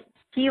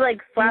 he,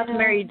 slapped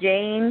Mary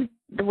Jane,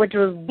 which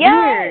was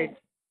weird.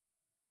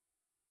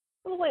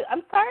 Wait,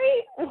 I'm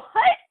sorry?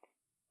 What?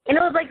 And it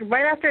was,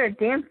 right after a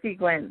dance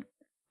sequence.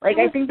 I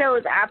think that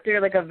was after,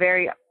 a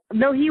very...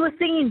 No, he was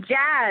singing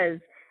jazz.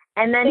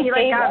 And then he,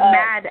 got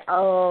mad.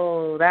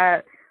 Oh,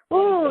 that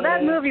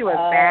movie was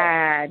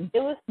bad. It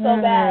was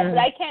so bad.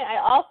 But I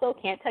also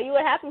can't tell you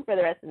what happened for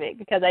the rest of it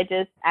because I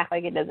just act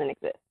like it doesn't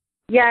exist.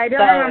 Yeah, I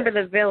don't remember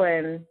the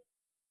villain.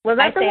 Was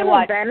that the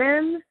one with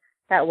Venom?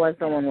 That was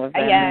the one with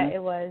Venom. Yeah,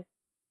 it was.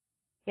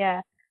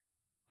 Yeah.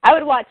 I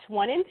would watch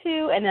 1 and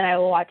 2, and then I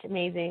will watch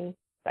Amazing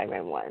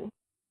Spider-Man 1.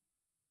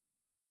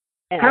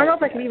 I don't know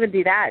if I can even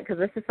do that because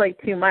it's just like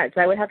too much.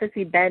 I would have to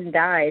see Ben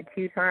die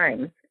 2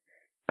 times.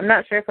 I'm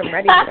not sure if I'm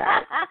ready for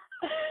that.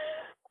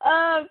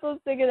 I'm so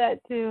sick of that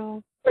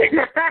too. I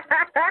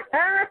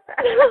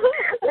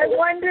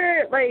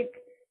wonder,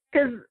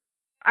 because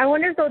I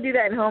wonder if they'll do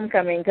that in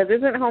Homecoming, because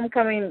isn't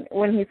Homecoming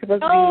when he's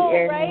supposed to be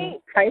in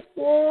high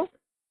school?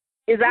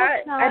 Is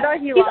that? I thought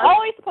he's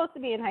always supposed to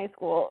be in high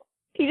school.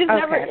 He just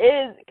never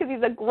is because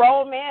he's a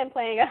grown man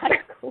playing a high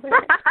schooler.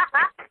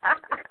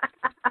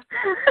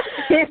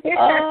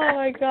 Oh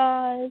my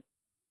god.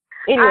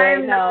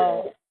 Anyway,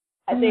 no.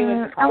 I think it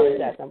was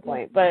college at some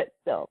point, but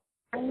still.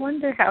 I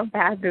wonder how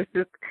bad this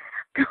is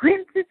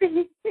going to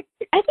be.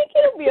 I think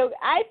it'll be okay.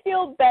 I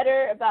feel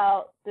better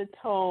about the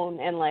tone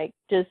and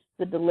just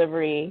the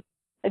delivery,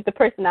 the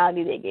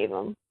personality they gave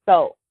him.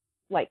 Felt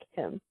like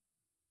him.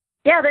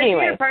 Yeah,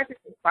 their parts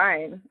is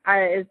fine.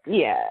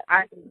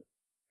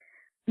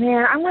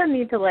 Man, I'm gonna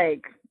need to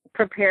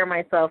prepare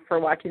myself for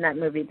watching that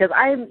movie because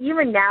I'm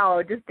even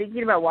now just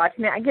thinking about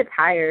watching it. I get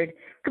tired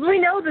because we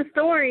know the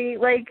story.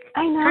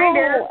 I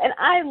know, and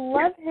I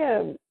love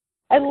him.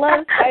 I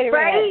love Spider-Man.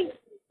 Right?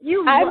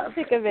 I'm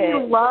sick of it.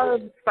 You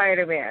love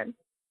Spider-Man.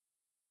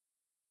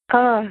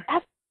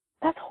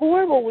 That's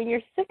horrible when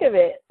you're sick of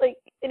it. It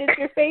is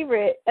your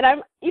favorite, and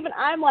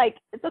I'm like,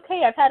 it's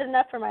okay. I've had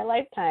enough for my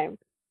lifetime.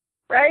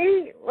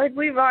 Right?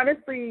 We've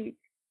honestly,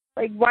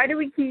 why do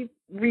we keep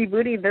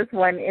rebooting this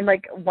one in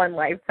one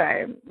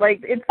lifetime?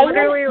 It's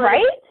literally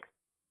right?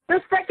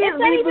 The second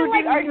reboot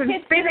didn't even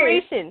finish.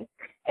 Generation.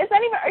 It's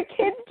not even our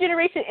kids'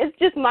 generation. It's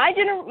just my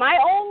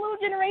own little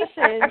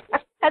generation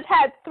has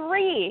had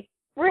 3.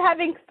 We're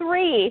having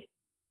 3.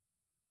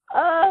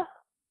 I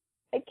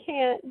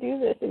can't do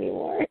this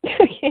anymore.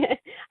 I can't.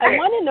 I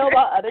want to know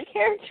about other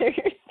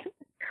characters.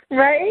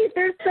 Right?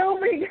 There's so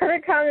many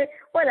other comments.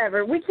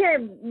 Whatever. We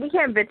can't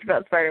bitch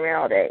about Spider-Man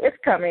all day. It's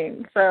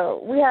coming.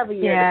 So we have a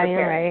year to prepare. Yeah,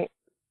 you're right.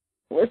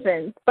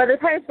 Listen, by the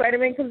time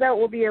Spider-Man comes out,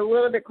 we'll be a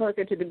little bit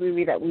closer to the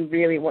movie that we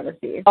really want to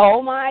see.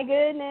 Oh, my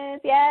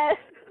goodness. Yes.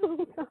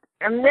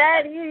 I'm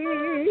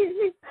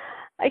ready.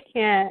 I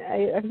can't.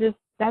 I'm just,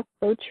 that's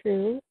so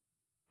true.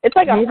 It's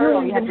like a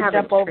hurdle you have to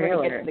jump over to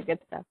get to the good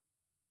stuff.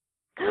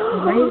 We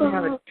might even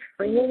have a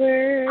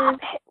trailer.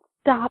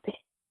 Stop it.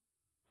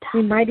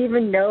 We might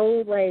even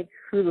know,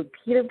 who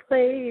Lupita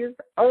plays.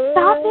 Oh.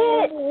 Stop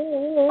it.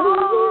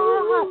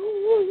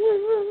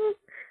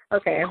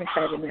 Stop. Okay, I'm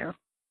excited now.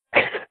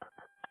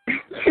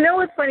 You know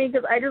what's funny?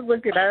 Because I just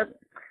looked it up.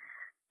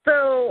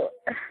 So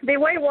they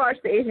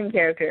whitewashed the Asian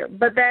character,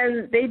 but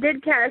then they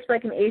did cast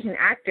an Asian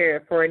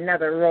actor for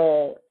another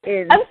role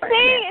in I'm Spider-Man.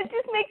 saying it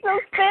just makes no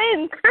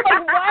sense.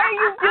 Why are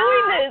you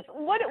doing this?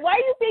 Why are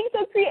you being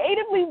so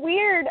creatively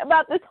weird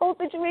about this whole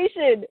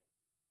situation?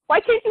 Why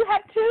can't you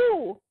have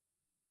 2?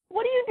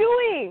 What are you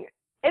doing?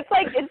 It's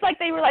like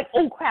they were like,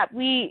 oh crap,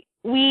 we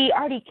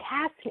already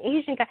cast an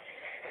Asian guy.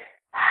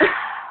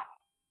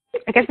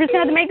 I guess we're just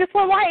gonna have to make this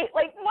one white.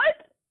 What?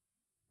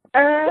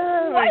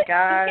 Oh my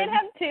god. You can't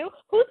have 2?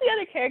 Who's the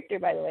other character,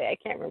 by the way? I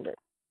can't remember.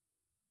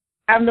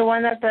 I'm the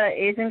one that the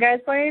Asian guy's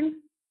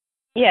playing?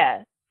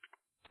 Yeah.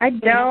 I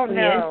don't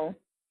know.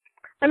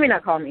 Let me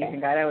not call him Asian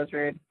guy. That was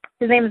rude.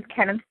 His name is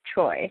Kenneth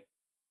Choi.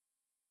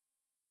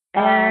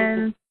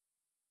 And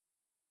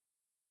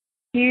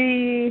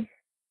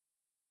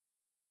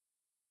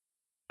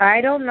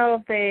I don't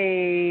know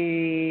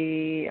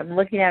if I'm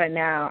looking at it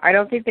now. I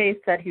don't think they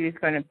said who he's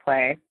going to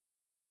play.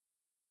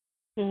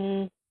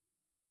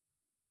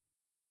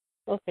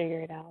 We'll figure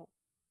it out.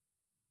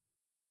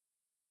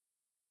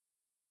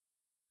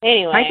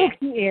 Anyway. Michael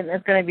Keaton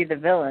is going to be the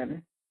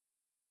villain.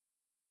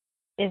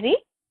 Is he?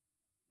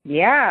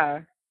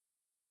 Yeah.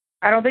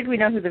 I don't think we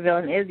know who the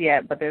villain is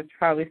yet, but there's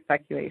probably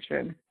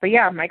speculation. But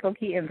yeah, Michael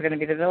Keaton's going to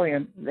be the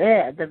villain.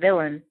 The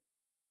villain.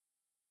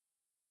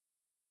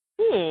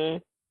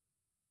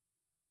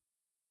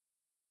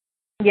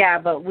 Yeah,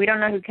 but we don't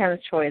know who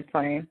Kenneth Choi is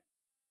playing.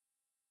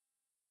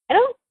 I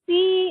don't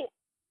see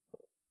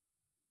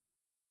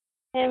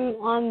him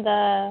on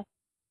the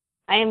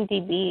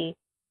IMDb.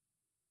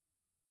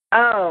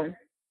 Oh,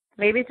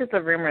 maybe it's just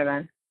a rumor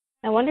then.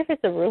 I wonder if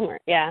it's a rumor.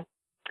 Yeah.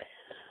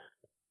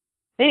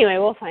 Anyway,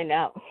 we'll find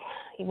out.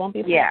 He won't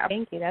be playing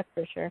Ganke, that's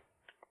for sure.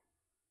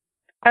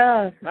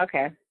 Oh,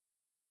 okay.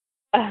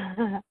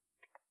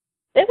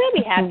 There's going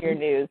to be happier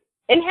news.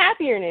 In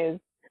happier news.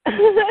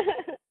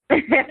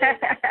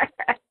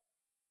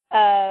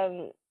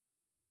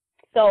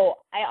 So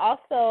I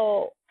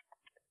also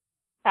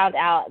found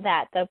out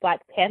that the Black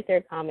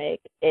Panther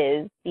comic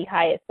is the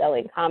highest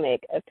selling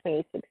comic of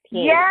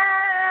 2016.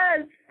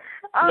 Yes!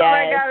 Oh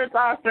my god, it's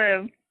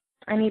awesome.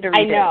 I need to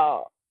read it.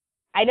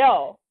 I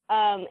know.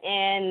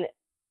 And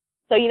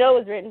so it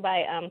was written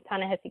by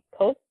Ta-Nehisi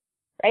Coates,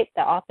 right?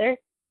 The author.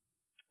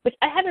 Which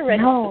I haven't read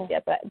his books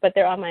yet, but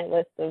they're on my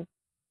list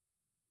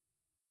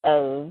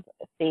of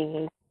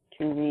things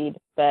to read.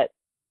 But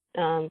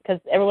because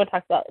everyone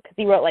talks about, because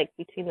he wrote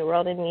Between the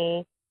World and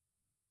Me.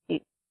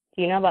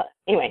 Do you know about?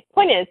 Anyway,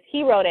 point is,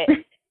 he wrote it,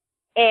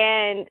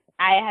 and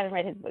I haven't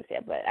read his books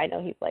yet, but I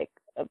know he's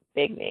a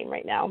big name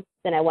right now.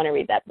 Then I want to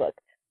read that book.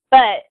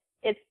 But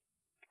it's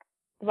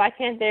Black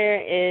Panther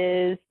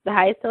is the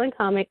highest-selling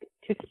comic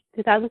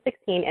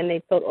 2016, and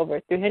they've sold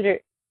over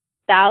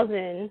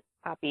 300,000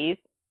 copies.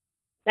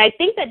 And I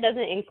think that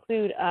doesn't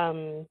include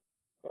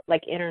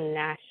like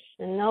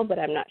international, but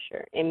I'm not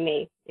sure. It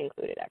may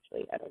include it,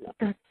 actually. I don't know.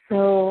 That's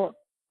so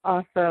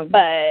awesome.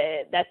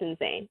 But that's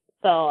insane.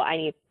 So I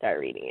need to start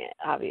reading it,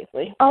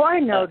 obviously. Oh, I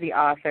know the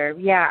author.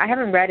 Yeah, I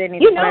haven't read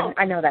anything. You know.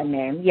 I know that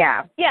name.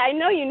 Yeah. Yeah, I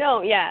know you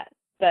know. Yeah,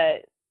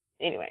 but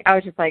anyway. I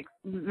was just like,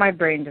 my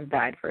brain just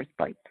died for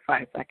like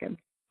 5 seconds.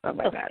 Oh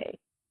my God.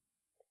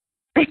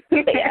 But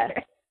yeah.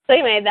 So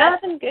anyway,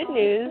 that's some good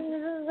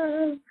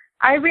news.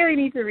 I really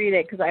need to read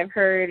it because I've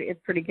heard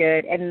it's pretty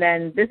good. And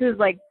then this is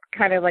like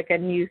kind of like a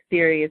new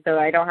series, so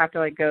I don't have to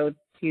like go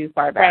too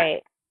far back.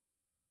 Right.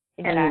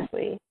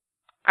 Exactly. And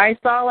I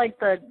saw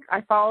like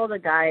I follow the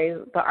guy,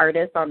 the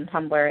artist on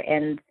Tumblr,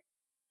 and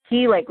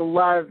he like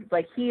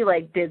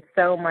did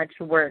so much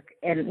work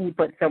and he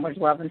put so much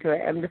love into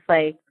it. I'm just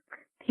like,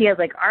 he has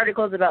like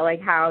articles about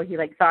like how he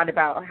like thought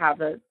about how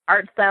the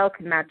art style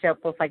could match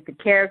up with like the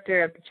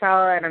character of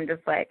T'Challa, and I'm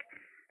just like,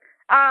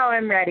 oh,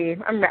 I'm ready.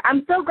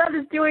 I'm so glad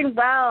it's doing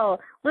well.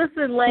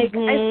 Listen, like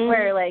I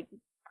swear, like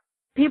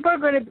people are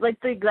going to like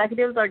the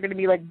executives are going to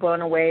be like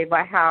blown away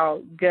by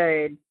how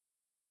good,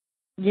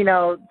 you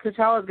know,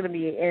 T'Challa is going to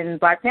be in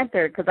Black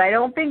Panther, because I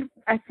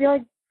feel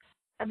like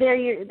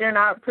they're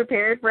not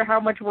prepared for how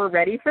much we're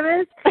ready for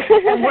this,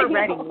 and we're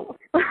ready.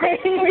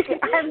 Like,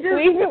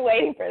 we've been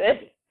waiting for this.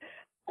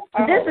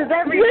 This is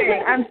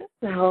everything. I'm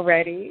so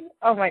ready.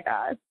 Oh my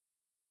God.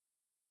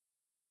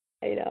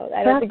 I know.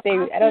 I don't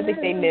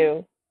think they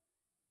knew.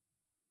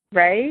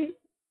 Right?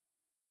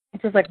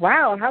 It's just like,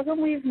 wow, how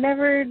come we've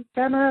never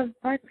done a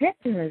Black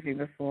Panther movie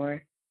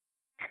before?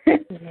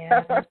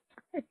 Yeah.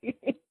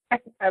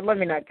 Let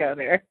me not go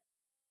there.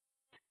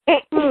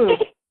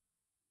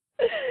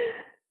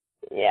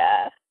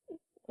 Yeah.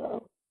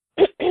 So.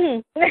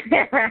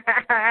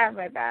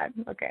 My bad.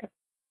 Okay.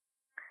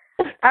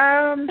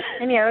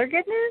 Any other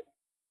good news?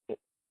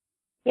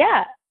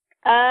 Yeah.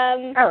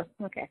 Oh,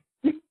 okay.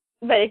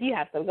 But if you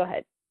have some, go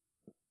ahead.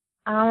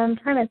 I'm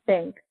trying to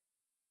think.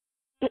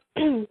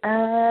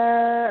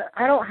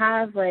 I don't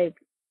have like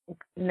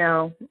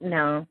no.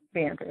 The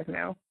answer is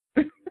no.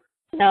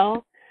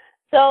 No.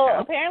 So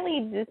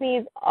apparently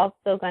Disney's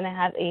also going to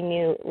have a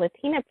new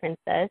Latina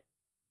princess,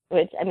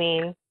 which, I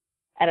mean,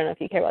 I don't know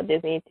if you care about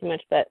Disney too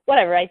much, but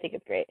whatever, I think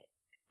it's great.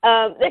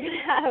 They're going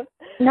to have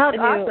it's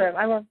awesome.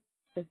 I love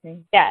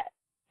Disney. Yeah.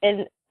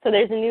 And so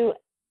there's a new,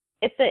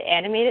 it's an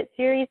animated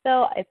series,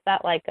 though. It's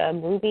not like a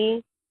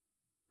movie.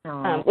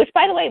 Which,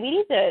 by the way, we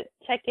need to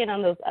check in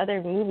on those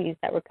other movies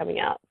that were coming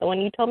out. The one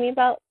you told me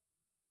about?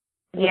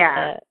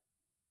 Yeah.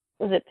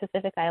 Was it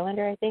Pacific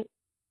Islander, I think?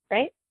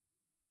 Right?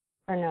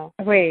 Or no?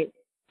 Wait.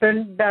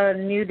 The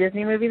new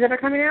Disney movies that are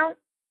coming out?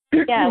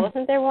 Yeah,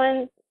 wasn't there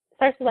one?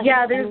 Starts with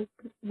there's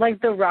like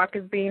The Rock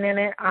is being in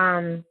it.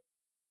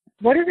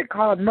 What is it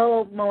called?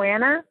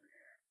 Moana?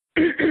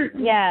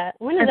 Yeah.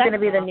 When is that going to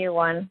be out? the new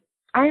one?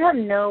 I have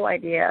no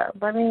idea.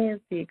 Let me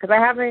see, because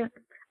I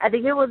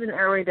think it was in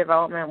early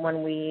development when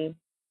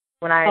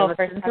I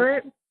listened to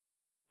it.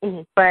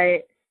 Mm-hmm.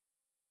 But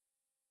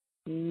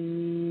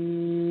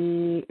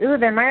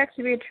there might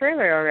actually be a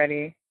trailer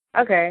already.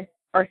 Okay,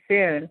 or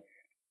soon.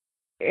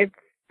 It's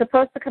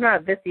supposed to come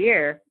out this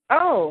year.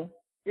 Oh,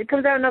 it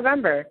comes out in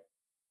November.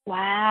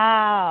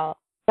 Wow.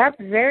 That's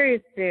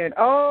very soon.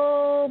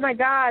 Oh my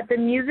God, the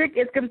music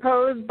is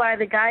composed by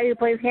the guy who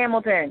plays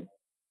Hamilton.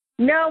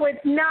 No,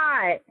 it's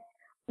not.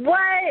 What?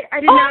 I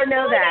did not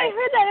know that. I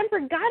heard that and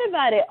forgot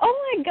about it. Oh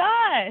my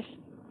gosh.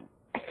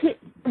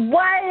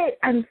 What?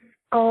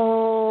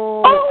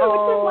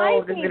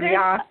 This is gonna be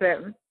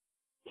awesome.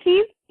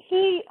 He's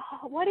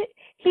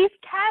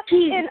cast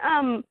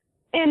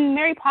in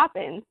Mary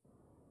Poppins.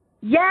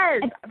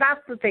 Yes,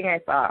 that's the thing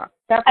I saw.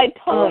 I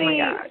totally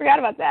forgot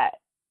about that.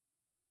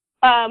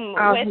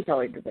 He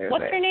totally deserves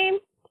what's it. her name?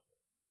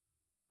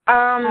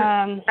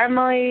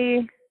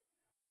 Emily.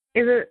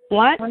 Is it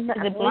Blunt? Is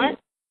it Blunt?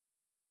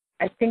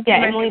 I think.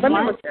 Yeah, Emily Blunt.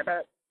 Let me look it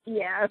up.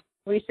 Yeah,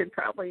 we should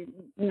probably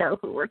know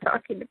who we're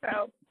talking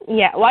about.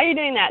 Yeah, while you're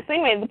doing that. So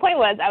anyway, the point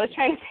was, I was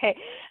trying to say,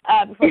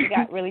 before we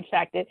got really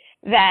distracted,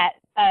 that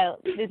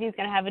Disney's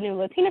going to have a new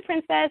Latina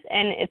princess,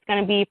 and it's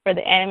going to be for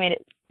the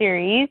animated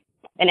series,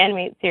 and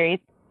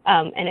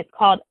it's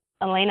called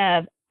Elena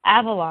of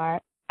Avalar.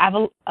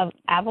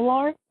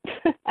 Avalar?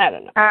 I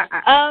don't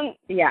know.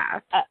 Yeah.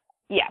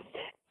 Yeah.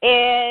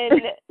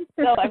 And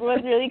so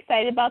everyone's really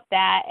excited about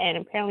that, and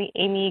apparently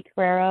Amy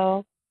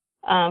Carrero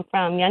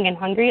from Young and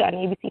Hungry on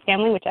ABC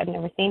Family, which I've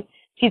never seen,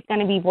 she's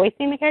going to be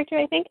voicing the character,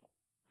 I think.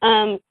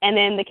 And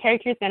then the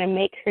character is going to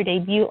make her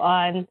debut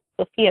on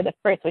Sophia the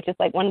First, which is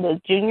like one of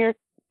those junior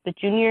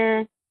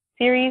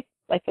series,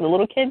 like for the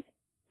little kids.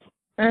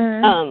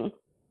 Mm-hmm.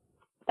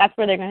 That's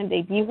where they're going to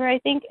debut her, I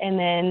think. And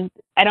then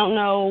I don't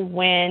know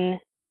when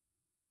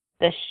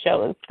the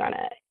show is going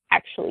to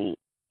actually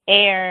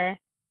air.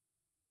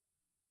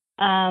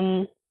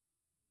 But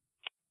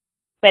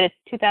it's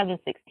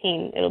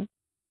 2016. It'll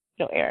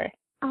air.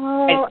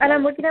 Oh, and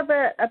I'm looking up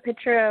a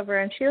picture of her,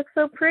 and she looks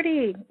so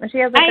pretty. She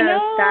has like a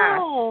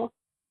staff.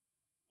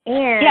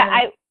 And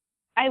yeah,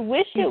 I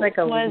wish she's it like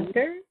a was.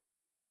 leader.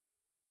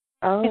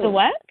 Oh, She's a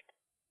what?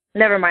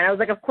 Never mind. I was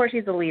like, of course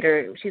she's a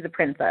leader. She's a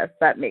princess.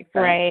 That makes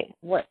sense. Right.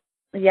 What?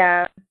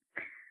 Yeah.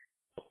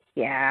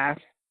 Yeah.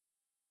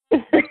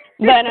 But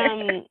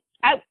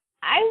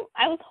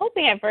I was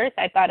hoping at first.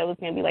 I thought it was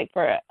gonna be like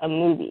for a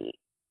movie.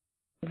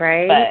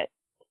 Right.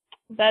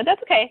 But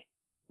that's okay.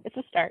 It's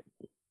a start.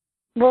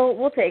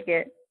 We'll take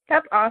it.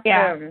 That's awesome.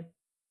 Yeah.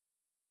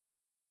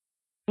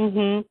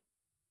 Mhm.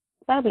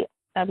 That'd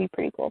be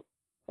pretty cool.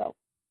 So,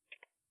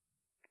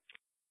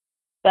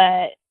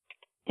 but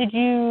did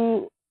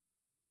you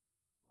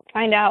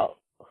find out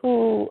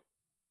who?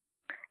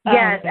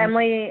 Yes,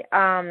 Emily.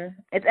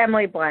 It's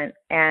Emily Blunt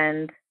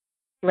and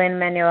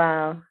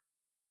Lin-Manuel,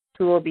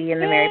 who will be in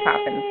the Mary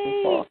Poppins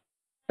sequel.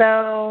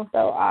 So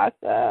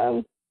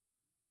awesome.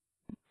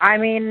 I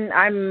mean,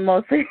 I'm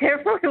mostly here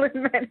for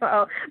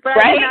Lin-Manuel, but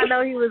right? I did not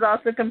know he was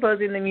also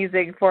composing the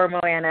music for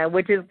Moana,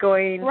 which is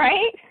going.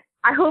 Right.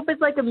 I hope it's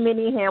like a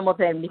mini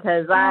Hamilton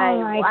because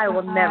I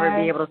will never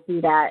be able to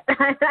see that.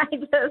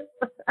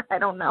 I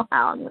don't know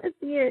how I'm going to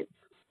see it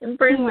in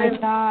person. Oh my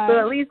God. So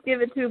at least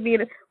give it to me.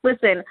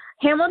 Listen,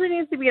 Hamilton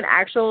needs to be an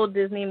actual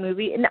Disney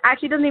movie. And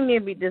actually, it doesn't even need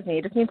to be Disney.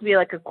 It just needs to be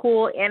like a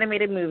cool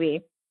animated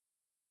movie.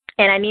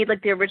 And I need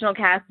like the original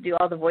cast to do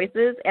all the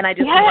voices, and I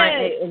just want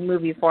it in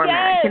movie format.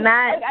 Yes. Can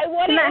that I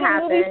want it in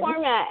happen? Movie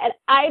format, and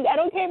I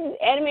don't care if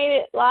it's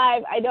animated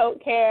live. I don't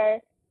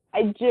care.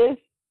 I just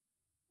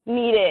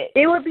need it.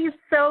 It would be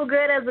so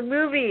good as a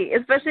movie,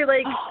 especially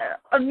like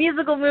a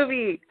musical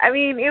movie. I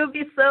mean, it would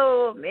be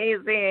so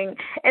amazing.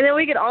 And then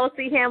we could all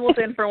see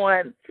Hamilton for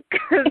once.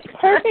 It's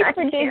perfect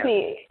for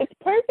Disney. It's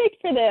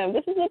perfect for them.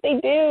 This is what they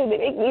do. They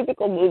make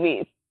musical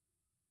movies.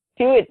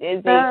 Do it,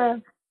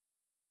 Disney.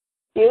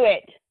 Do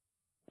it.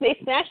 They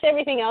snatched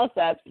everything else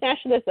up. Snatch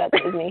this up,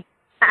 Disney.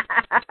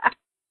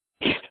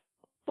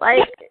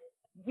 Like,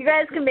 you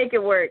guys can make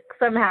it work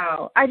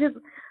somehow. I just,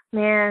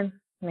 man,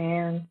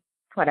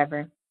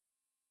 whatever.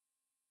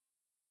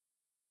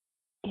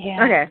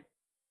 Yeah. Okay.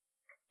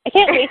 I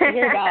can't wait to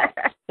hear about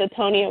the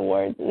Tony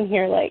Awards and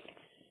hear like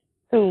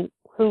who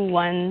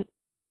wins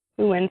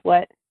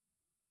what.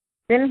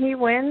 Didn't he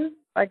win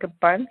like a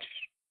bunch?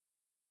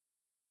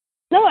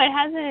 No, it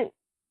hasn't.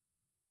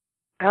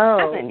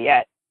 Hasn't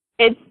yet.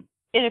 It's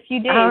in a few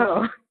days.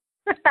 Oh.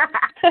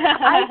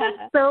 I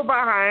was so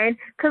behind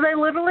because I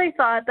literally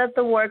thought that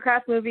the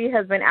Warcraft movie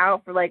has been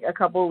out for like a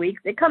couple of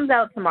weeks. It comes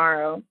out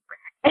tomorrow.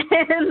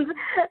 And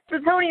the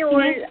Tony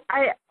Awards,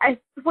 I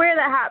swear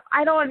that happened.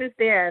 I don't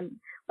understand.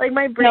 Like,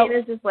 my brain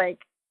is just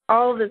like,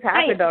 all of this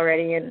happened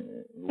already,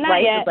 and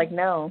life is like,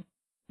 no.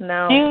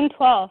 June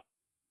 12th.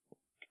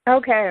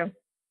 Okay.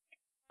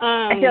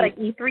 I feel like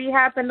E3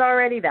 happened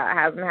already. That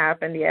hasn't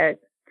happened yet.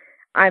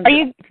 I'm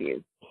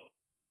confused.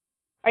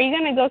 Are you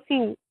going to go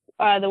see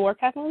the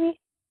Warcraft movie?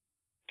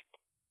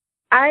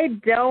 I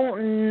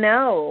don't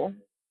know.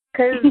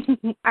 Because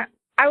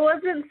I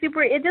wasn't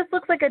super... It just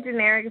looks like a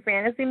generic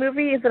fantasy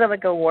movie instead of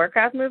like a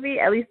Warcraft movie,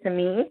 at least to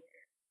me.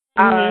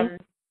 Mm-hmm.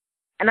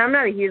 And I'm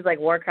not a huge like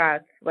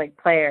Warcraft like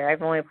player.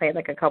 I've only played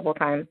like a couple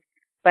times.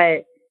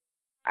 But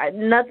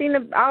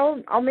nothing...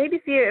 I'll maybe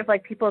see it if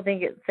like people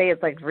say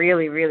it's like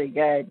really, really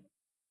good.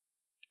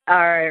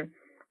 Or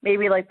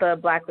maybe like the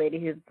black lady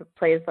who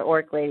plays the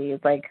orc lady is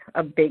like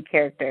a big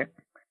character.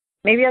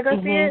 Maybe I'll go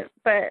see it,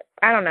 but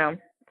I don't know.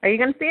 Are you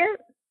going to see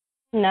it?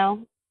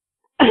 No.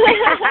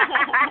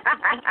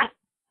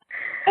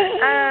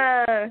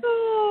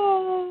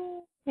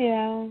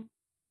 Yeah.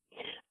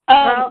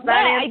 Well,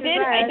 I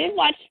did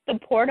watch the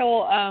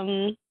Portal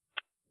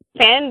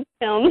fan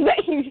films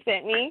that you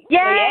sent me.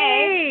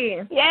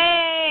 Yay! So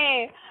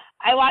yay!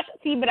 I watched.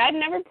 But I've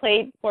never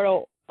played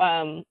Portal,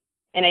 and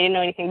I didn't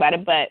know anything about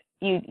it. But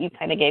you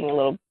kind of gave me a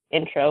little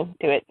intro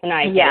to it, so now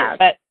I get it.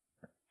 But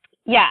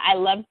yeah, I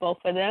loved both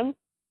of them.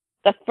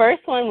 The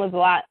first one was a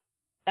lot.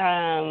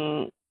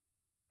 I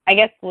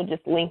guess we'll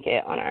just link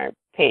it on our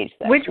page.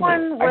 Which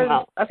one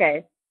was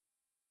okay?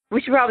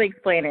 We should probably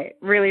explain it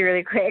really,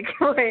 really quick.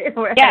 what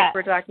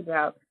we're talking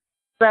about.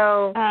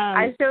 So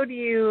I showed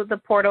you the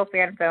Portal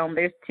fan film.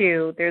 There's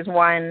two. There's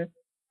one.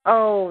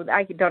 Oh,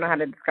 I don't know how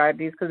to describe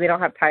these because they don't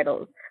have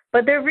titles.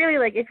 But they're really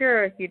like, if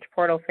you're a huge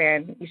Portal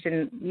fan,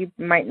 you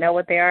might know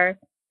what they are.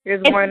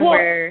 There's one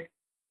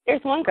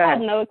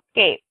called No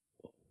Escape.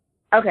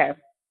 Okay.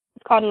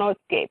 It's called No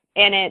Escape,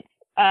 and it's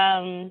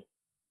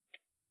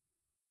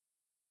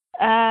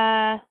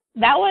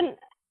that one.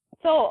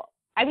 So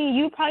I mean,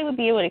 you probably would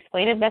be able to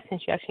explain it best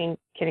since you actually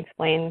can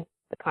explain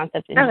the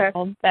concept in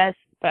detail best.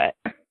 But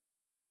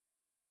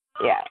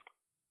yeah,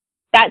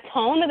 that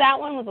tone of that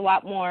one was a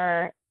lot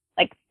more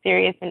like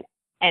serious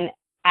and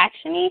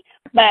actiony.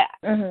 But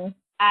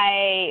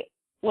I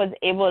was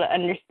able to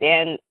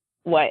understand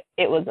what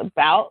it was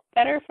about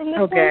better from this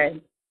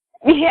one.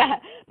 Yeah,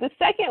 the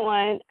second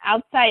one,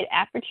 Outside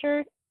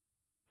Aperture,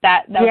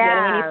 that was the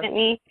other one you sent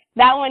me.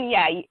 That one,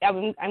 yeah,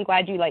 I'm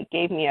glad you, like,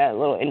 gave me a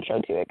little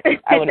intro to it. 'Cause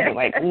I would have been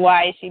like,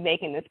 why is she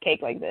making this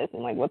cake like this?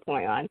 And, like, what's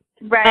going on?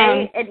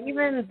 Right. And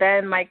even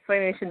then, my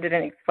explanation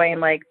didn't explain,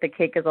 like, the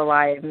cake is a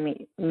lie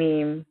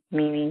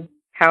meme,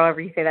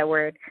 however you say that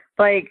word.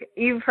 Like,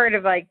 you've heard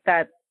of, like,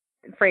 that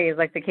phrase,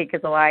 like, the cake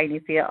is a lie, and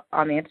you see it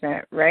on the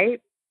internet,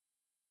 right?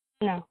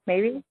 No.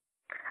 Maybe?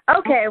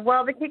 Okay,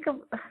 well, the cake of,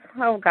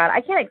 oh, God,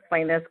 I can't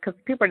explain this because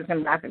people are just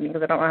going to laugh at me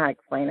because I don't know how to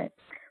explain it.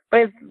 But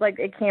it's like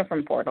it came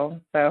from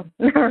Portal, so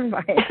never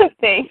mind.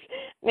 Thanks.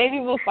 Maybe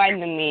we'll find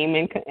the meme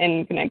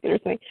and connect it or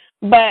something.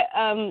 But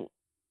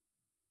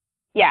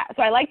yeah.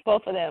 So I like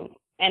both of them,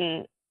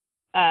 and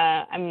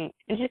I'm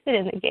interested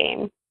in the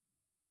game.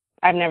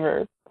 I've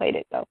never played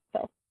it though.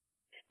 So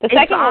the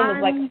second one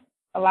was like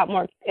a lot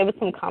more. It was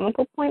some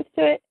comical points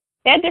to it.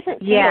 They had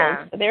different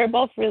feels, but they were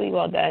both really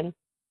well done.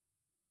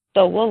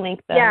 So we'll link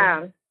them.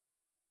 Yeah.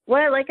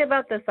 What I like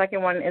about the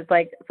second one is,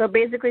 like, so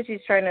basically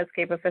she's trying to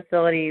escape a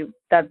facility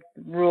that's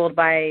ruled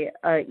by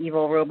an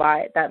evil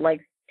robot that's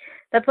like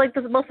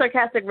the most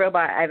sarcastic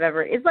robot I've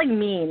ever. It's like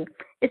mean.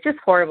 It's just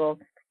horrible.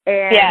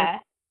 And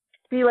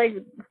she like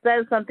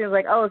says something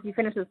like, "Oh, if you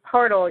finish this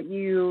portal,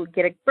 you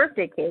get a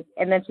birthday cake."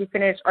 And then she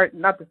finished, or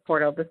not this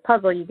portal, this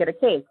puzzle, you get a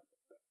cake.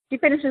 She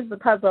finishes the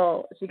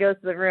puzzle. She goes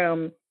to the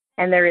room.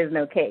 And there is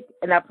no cake.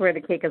 And that's where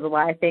the cake is a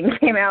lie thing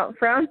came out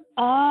from.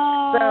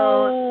 Oh,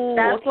 so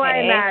that's why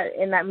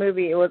in that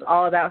movie it was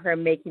all about her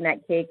making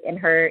that cake and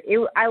her.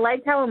 I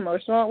liked how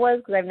emotional it was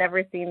because I've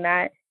never seen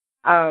that.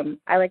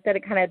 I like that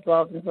it kind of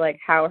dwells into like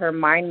how her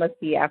mind must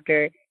be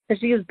after, because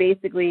she was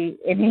basically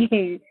in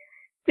a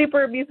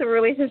super abusive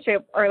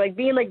relationship or like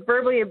being like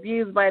verbally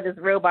abused by this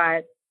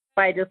robot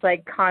by just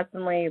like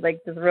constantly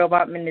like this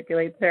robot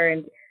manipulates her,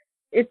 and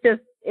it's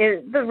just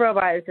the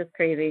robot is just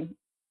crazy.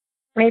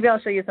 Maybe I'll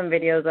show you some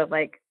videos of,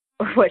 like,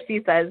 what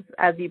she says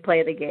as you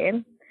play the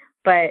game.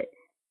 But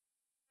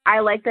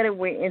I like that it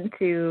went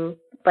into,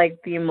 like,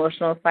 the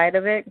emotional side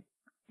of it,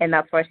 and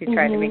that's why she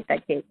tried to make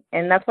that cake.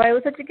 And that's why it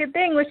was such a good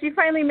thing when she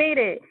finally made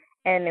it.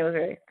 And it was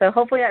really – so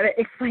hopefully that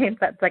explains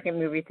that second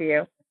movie to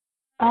you.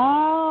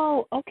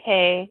 Oh,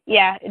 okay.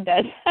 Yeah, it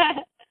does.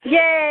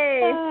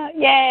 Yay!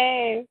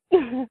 Yay!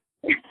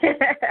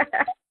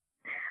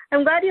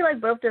 I'm glad you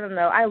like both of them,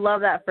 though. I love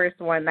that first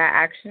one, that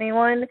action-y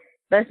one.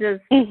 That's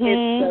just,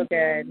 it's so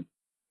good.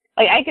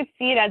 Like, I could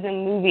see it as a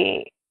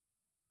movie.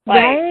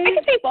 Like, right? I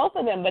could see both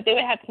of them, but they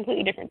would have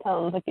completely different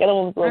tones. Like, the other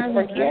one was a little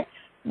quirkier,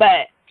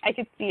 but I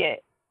could see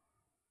it.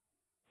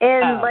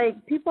 And,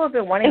 like, people have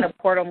been wanting a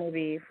Portal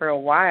movie for a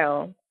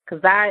while,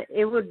 because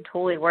it would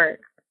totally work.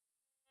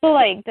 So,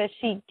 like, does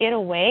she get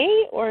away,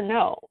 or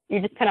no?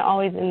 You're just kind of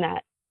always in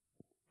that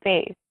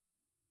phase.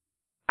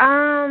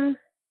 Because,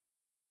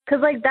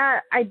 like,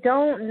 that, I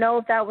don't know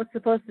if that was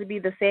supposed to be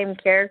the same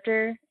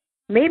character.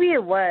 Maybe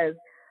it was,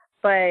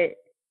 but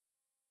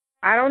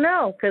I don't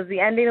know, because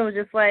the ending was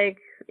just like,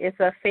 it's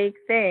a fake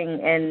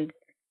thing, and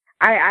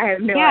I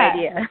have no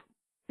idea.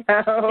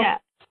 So, yeah.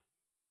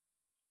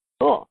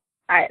 Cool.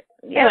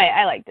 Anyway,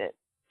 I liked it.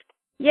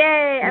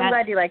 Yay, I'm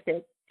glad you liked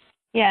it.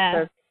 Yeah.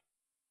 That's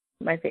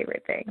my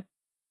favorite thing.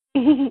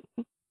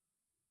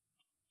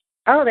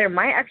 Oh, there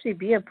might actually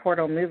be a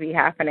Portal movie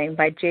happening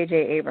by J.J.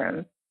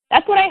 Abrams.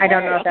 That's what I heard. I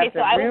don't know if that's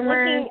a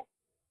rumor.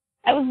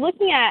 I was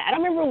looking at, I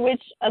don't remember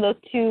which of those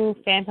two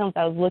fan films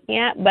I was looking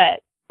at,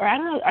 or I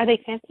don't know, are they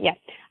fan? Yeah,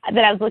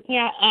 that I was looking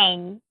at.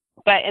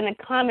 But in the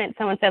comments,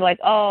 someone said like,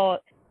 oh,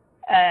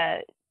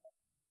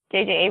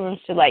 J.J. Abrams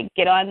should like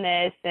get on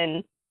this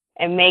and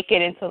make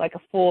it into like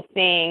a full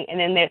thing. And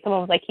then someone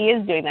was like, he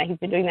is doing that. He's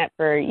been doing that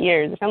for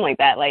years or something like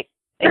that. Like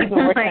he's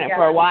been working on it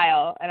for a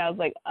while. And I was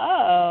like,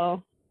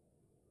 oh,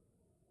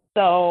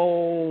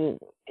 so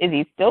is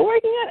he still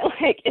working on it?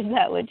 Like, is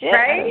that legit?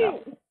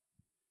 Right.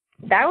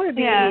 That would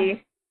be. Yeah.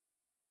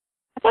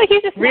 I feel like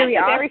he's just really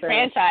awesome. Every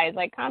franchise.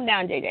 Like, calm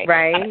down, JJ.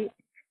 Right.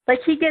 Like,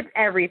 he gets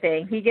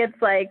everything. He gets,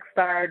 like,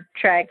 Star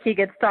Trek. He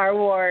gets Star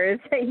Wars.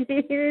 He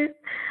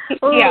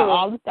got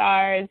all the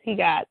stars. He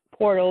got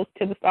portals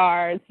to the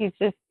stars. He's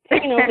just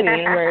taking over the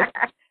universe.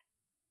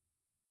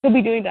 He'll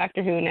be doing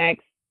Doctor Who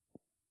next.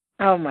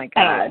 Oh, my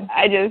God.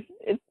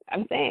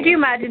 I'm saying. Can you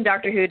imagine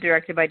Doctor Who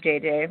directed by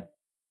JJ?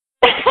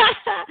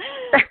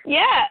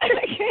 Yeah.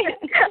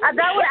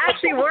 That would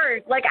actually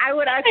work. Like, I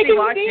would actually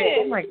watch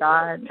it. Oh, my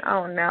God.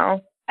 Oh,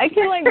 no. I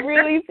can, like,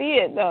 really see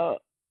it, though.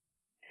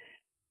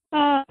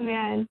 Oh,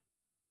 man.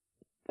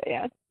 But,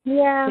 yeah.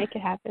 Yeah. Make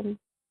it happen.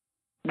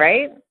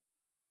 Right?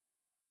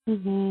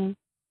 Mhm.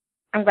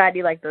 I'm glad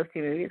you like those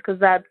two movies, because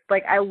that's,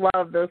 like, I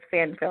love those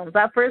fan films.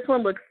 That first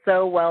one looks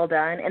so well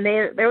done, and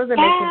there was a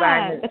mission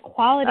behind it. The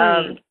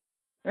quality.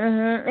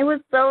 It was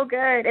so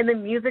good, and the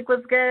music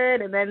was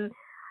good, and then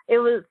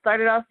it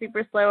started off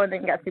super slow and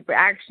then got super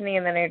actiony,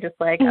 and then they're just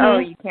like, oh,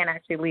 you can't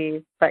actually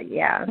leave. But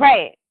yeah.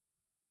 Right.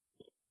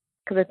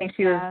 Because I think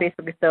she was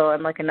basically still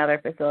in, like, another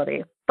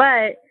facility.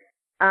 But,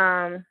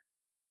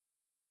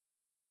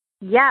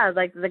 yeah,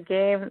 like, the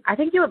game, I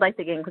think you would like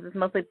the game because it's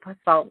mostly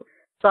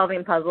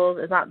solving puzzles.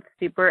 It's not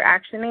super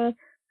actiony.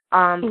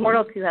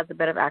 Portal 2 has a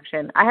bit of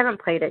action. I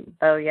haven't played it,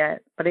 though,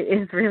 yet, but it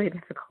is really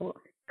difficult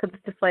because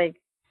it's just like.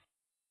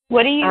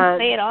 What do you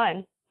play it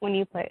on when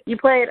you play it? You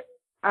play it.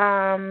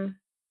 I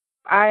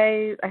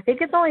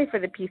think it's only for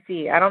the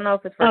PC. I don't know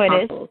if it's for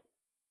consoles.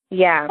 It is?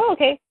 Yeah. Oh,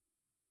 okay.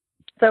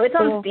 So it's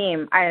on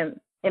Steam.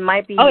 It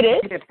might be either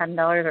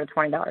 $10 or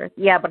 $20.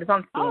 Yeah, but it's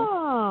on Steam.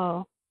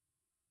 Oh.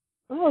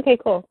 Oh, okay,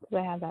 cool. Because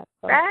I have that.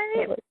 So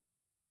right.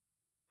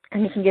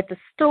 And you can get the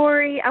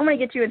story. I'm going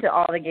to get you into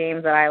all the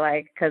games that I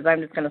like because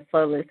I'm just going to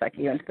slowly suck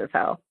you into this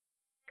hell.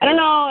 I don't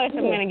know if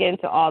I'm going to get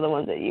into all the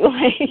ones that you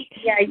like.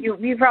 Yeah,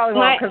 you probably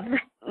won't. Cause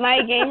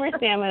my gamer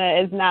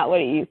stamina is not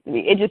what it used to be.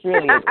 It just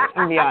really isn't, I'm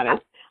going to be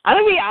honest. I'm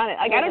going to be honest.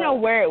 Like, I don't know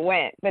where it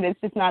went, but it's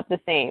just not the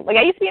same. Like,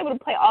 I used to be able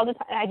to play all the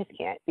time. I just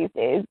can't these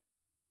days.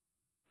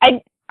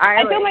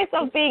 I feel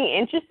myself being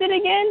interested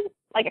again,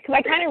 like, because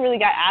I kind of really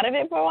got out of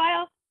it for a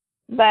while,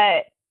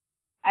 but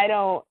I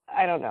don't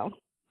know.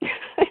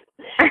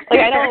 Like,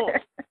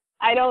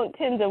 I don't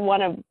tend to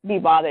want to be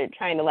bothered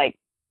trying to, like,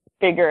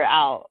 figure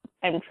out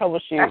and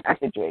troubleshoot the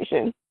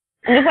situation.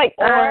 I'm just like,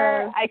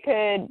 or I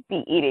could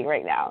be eating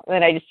right now, and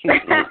then I just choose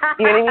to eat.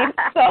 You know what I mean?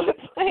 So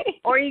it's like,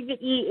 or you can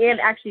eat and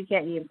actually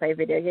can't eat and play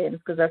video games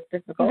because that's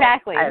difficult.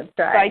 Exactly.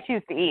 So I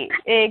choose to eat.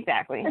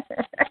 Exactly.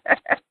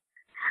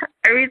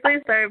 I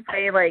recently started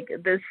playing, like,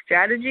 this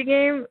strategy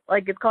game.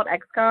 Like, it's called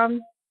XCOM,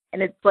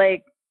 and it's,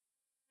 like,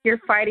 you're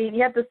fighting.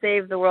 You have to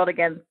save the world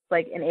against,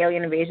 like, an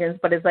alien invasions,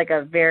 but it's, like,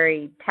 a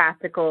very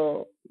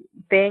tactical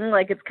thing.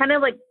 Like, it's kind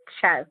of like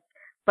chess,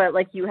 but,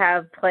 like, you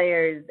have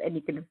players, and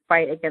you can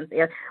fight against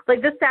aliens.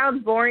 Like, this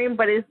sounds boring,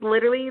 but it's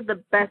literally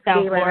the best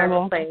game I've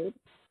ever played.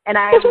 And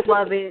I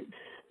love it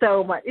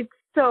so much. It's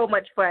so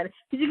much fun.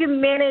 Because you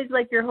can manage,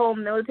 like, your whole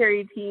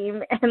military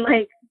team and,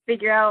 like,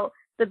 figure out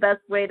the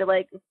best way to,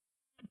 like,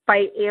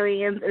 fight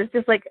aliens. It's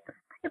just like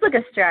it's like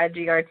a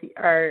strategy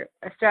or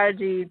a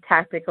strategy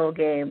tactical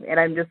game, and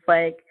I'm just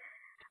like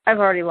I've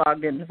already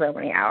logged in so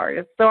many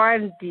hours, so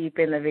I'm deep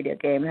in the video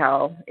game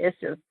hell. It's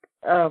just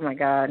oh my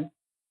god.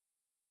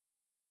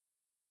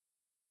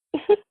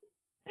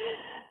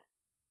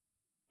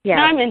 Yeah,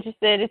 no, I'm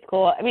interested. It's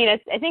cool. I mean,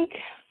 I think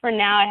for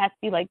now it has to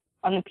be like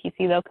on the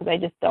PC though, because I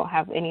just don't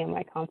have any of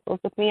my consoles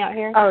with me out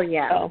here. Oh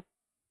yeah. So.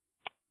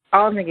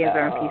 All of the games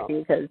are on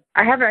PC because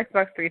I have an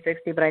Xbox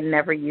 360, but I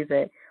never use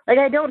it. Like,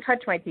 I don't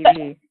touch my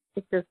TV.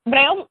 It's just...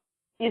 But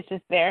it's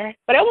just there.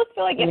 But I almost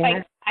feel like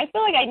I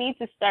feel like I need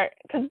to start,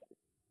 because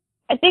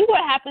I think what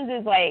happens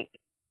is, like,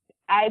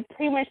 I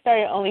pretty much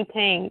started only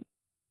playing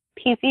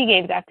PC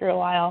games after a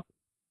while,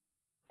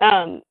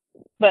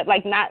 but,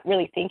 like, not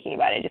really thinking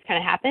about it. It just kind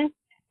of happened.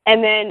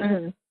 And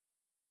then,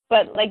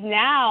 but, like,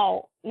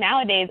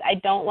 nowadays, I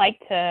don't like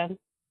to,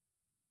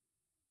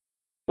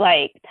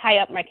 like, tie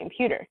up my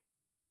computer.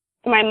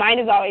 So my mind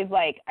is always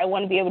like, I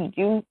want to be able to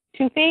do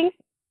two things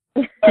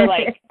or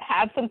like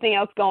have something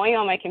else going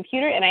on my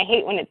computer, and I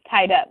hate when it's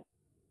tied up.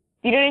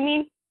 Do you know what I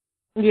mean?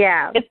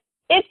 Yeah.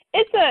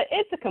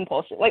 It's a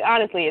compulsion. Like,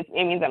 honestly, it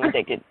means I'm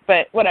addicted.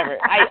 But whatever.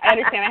 I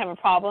understand I have a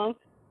problem,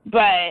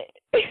 but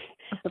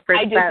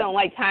I just don't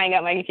like tying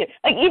up my computer.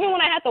 Like, even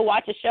when I have to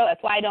watch a show,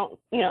 that's why I don't,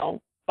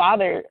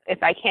 bother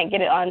if I can't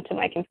get it on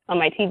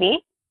my TV.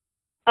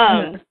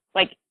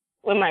 Like,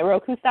 when my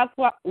Roku stops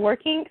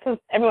working, because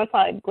every once in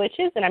a while it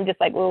glitches, and I'm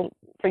just like, well,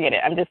 forget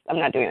it. I'm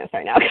not doing this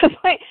right now, because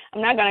like,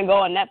 I'm not going to go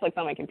on Netflix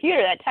on my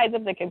computer. That ties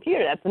up the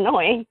computer. That's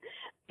annoying.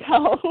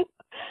 So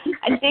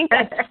I think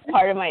that's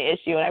part of my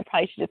issue, and I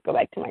probably should just go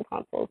back to my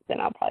consoles. Then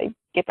I'll probably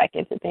get back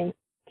into things,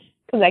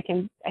 because I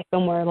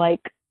feel more like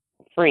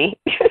free,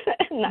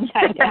 not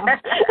tied down.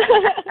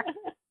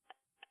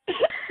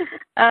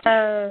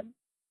 I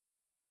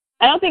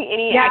don't think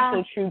any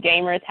actual true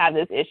gamers have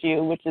this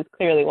issue, which is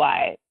clearly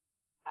why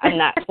I'm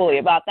not fully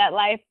about that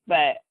life,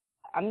 but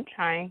I'm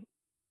trying.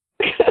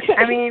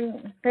 I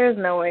mean, there's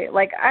no way.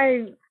 Like,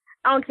 I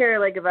don't care,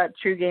 like, about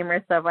true gamer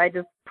stuff. I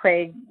just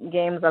play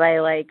games that I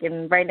like.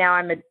 And right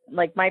now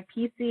my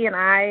PC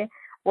and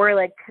we're,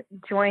 like,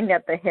 joined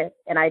at the hip,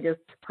 and I just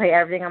play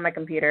everything on my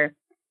computer.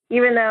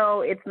 Even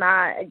though it's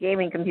not a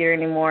gaming computer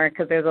anymore,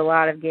 because there's a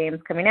lot of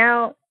games coming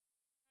out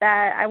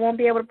that I won't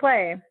be able to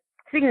play.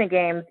 Speaking of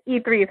games,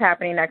 E3 is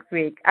happening next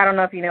week. I don't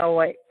know if you know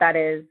what that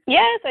is.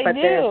 Yes, I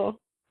do.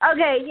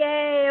 Okay,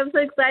 yay, I'm so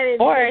excited.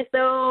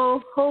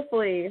 So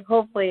hopefully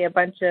a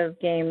bunch of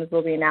games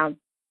will be announced,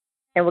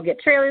 and we'll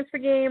get trailers for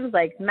games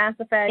like Mass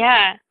Effect,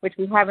 which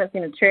we haven't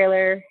seen a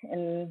trailer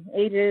in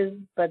ages,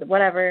 but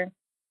whatever,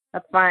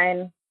 that's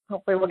fine.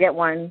 Hopefully we'll get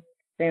one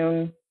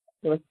soon.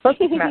 It was supposed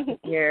to come out this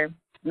year.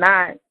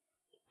 Not.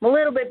 I'm a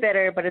little bit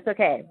bitter, but it's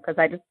okay, because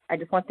I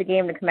just want the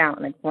game to come out,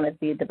 and I just want it to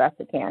be the best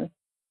it can.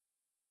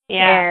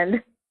 Yeah.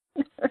 And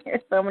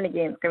there's so many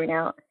games coming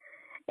out.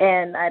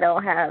 And I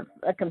don't have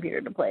a computer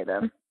to play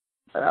them,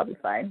 but I'll be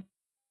fine.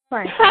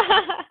 Fine.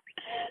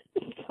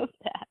 So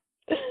sad.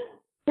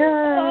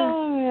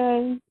 Oh,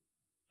 man.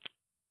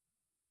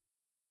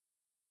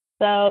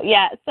 So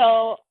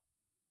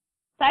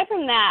aside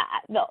from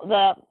that,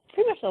 the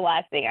pretty much the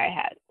last thing I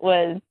had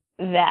was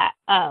that,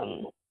 I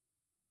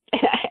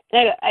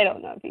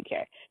don't know if you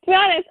care. To be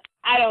honest,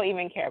 I don't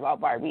even care about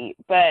Barbie,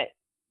 but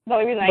The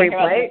only reason I care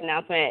about this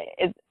announcement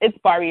is it's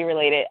Barbie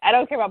related. I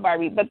don't care about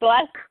Barbie, but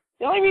the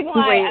only reason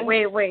why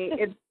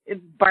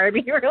it's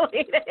Barbie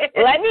related.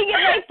 Let me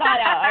get my thought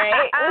out, all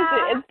right?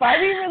 Listen, it's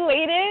Barbie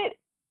related,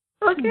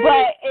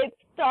 but it's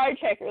Star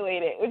Trek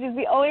related, which is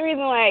the only reason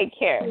why I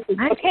care.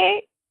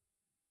 Okay?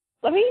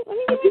 Let me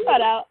get my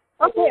thought out.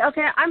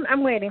 Okay,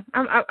 I'm waiting.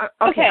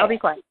 Okay, I'll be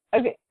quiet.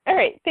 Okay, all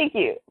right, thank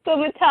you. So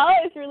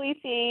Mattel is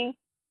releasing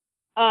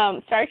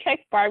Star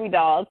Trek Barbie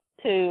dolls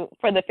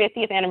for the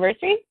 50th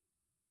anniversary.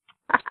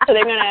 So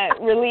they're gonna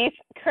release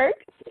Kirk,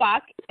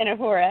 Spock, and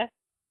Uhura,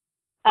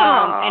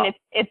 and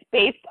it's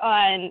based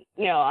on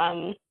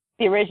the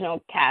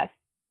original cast.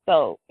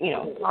 So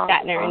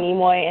Shatner and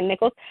Nimoy and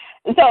Nichols.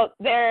 So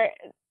they're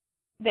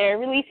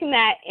releasing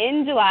that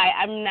in July.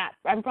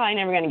 I'm probably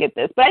never gonna get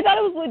this, but I thought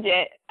it was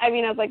legit. I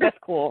mean, I was like, that's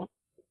cool.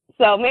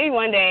 So maybe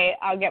one day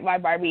I'll get my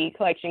Barbie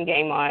collection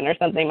game on or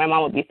something. My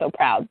mom would be so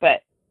proud,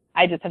 but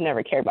I just have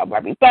never cared about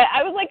Barbie. But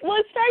I was like, well,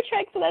 it's Star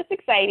Trek, so that's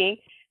exciting.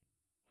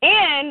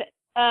 And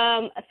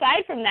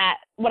aside from that,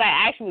 what I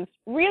actually was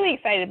really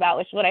excited about,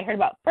 which is what I heard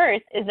about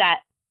first, is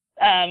that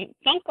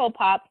Funko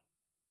Pop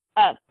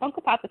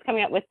is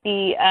coming up with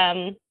the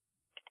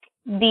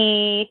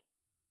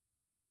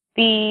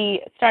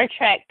Star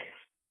Trek,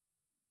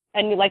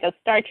 a new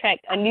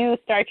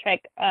Star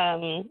Trek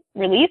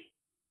release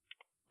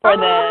for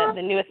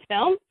the newest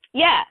film.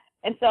 Yeah,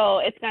 and so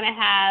it's gonna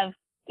have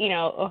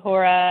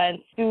Uhura and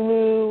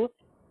Sulu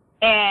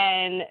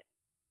and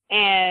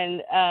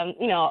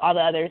all the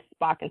others,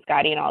 Spock and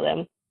Scotty and all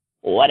them,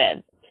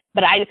 whatever.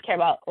 But I just care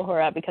about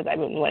Uhura because I've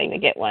been wanting to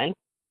get one.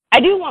 I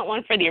do want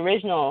one for the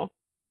original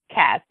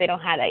cast. They don't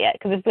have that yet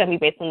because it's going to be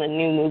based on the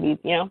new movies,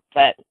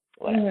 but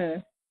whatever. Mm-hmm.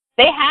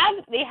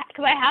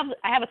 Because I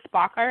have a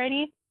Spock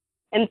already,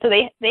 and so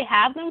they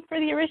have them for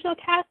the original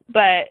cast,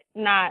 but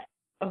not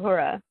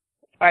Uhura, as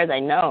far as I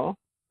know,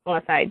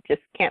 unless I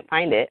just can't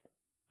find it.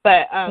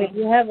 But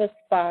you have a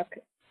Spock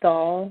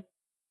doll.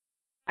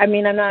 I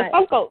mean, I'm not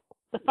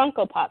the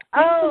Funko Pop.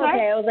 Oh,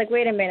 okay. I was like,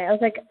 wait a minute. I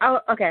was like, oh,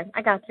 okay,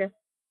 I got you.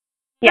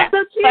 Yeah.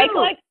 That's so cute.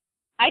 So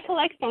I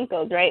collect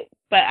Funkos, right?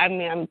 But I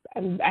mean,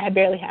 I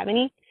barely have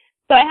any.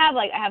 So I have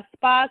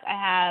Spock, I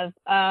have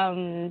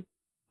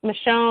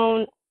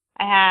Michonne,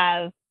 I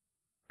have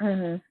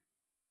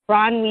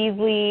Ron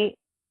Weasley,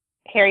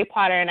 Harry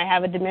Potter, and I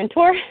have a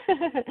Dementor.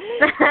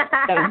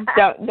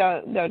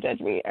 Don't judge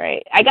me, all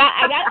right? I got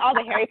all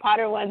the Harry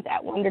Potter ones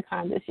at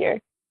WonderCon this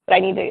year, but I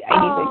need to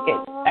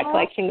get that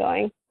collection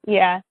going.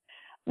 Yeah.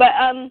 But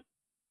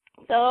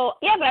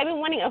but I've been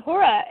wanting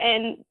Uhura,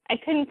 and I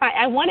couldn't find.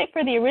 I want it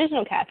for the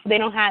original cast, but they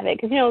don't have it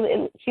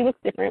because she looks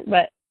different.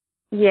 But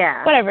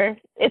yeah, whatever.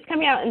 It's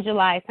coming out in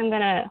July, so I'm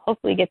gonna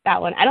hopefully get that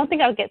one. I don't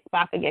think I'll get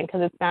Spock again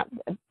because it's not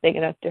a big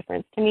enough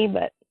difference to me.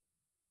 But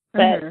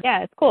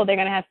yeah, it's cool. They're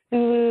gonna have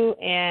Sulu,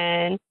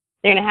 and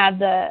they're gonna have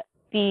the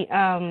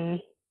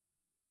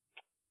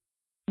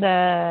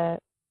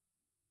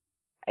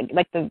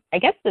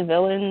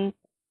villain,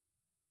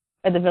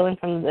 or the villain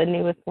from the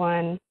newest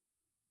one.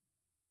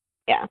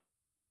 Yeah.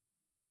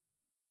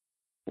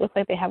 Looks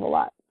like they have a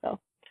lot, so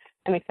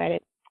I'm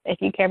excited.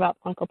 If you care about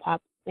Funko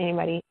Pop,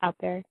 anybody out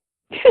there?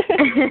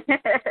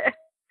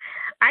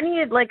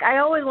 I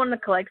always wanted to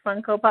collect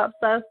Funko Pop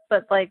stuff,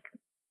 but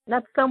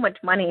that's so much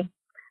money.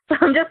 So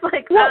I'm just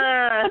like,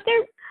 but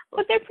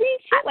they're pretty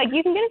cheap. Like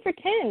you can get them for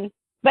 $10.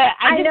 But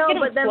I know,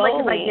 but then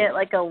slowly. If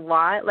I get a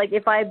lot,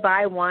 if I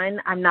buy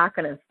one, I'm not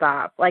gonna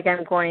stop. I'm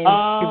going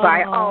to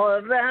buy all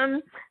of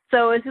them.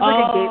 So it's just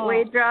a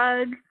gateway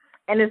drug,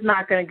 and it's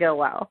not gonna go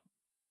well.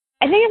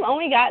 I think I've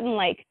only gotten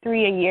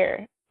 3 a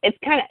year. It's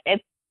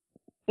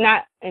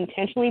not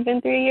intentionally been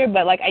 3 a year,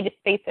 but I just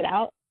space it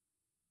out.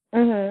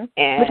 Mhm.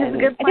 Which is a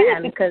good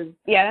plan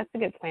that's a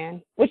good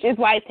plan. Which is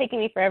why it's taking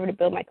me forever to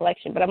build my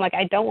collection. But I'm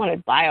I don't want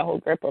to buy a whole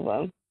grip of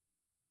them.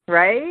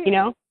 Right?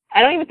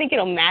 I don't even think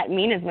it'll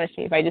mean as much to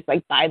me if I just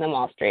buy them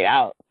all straight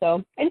out.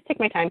 So I just take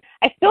my time.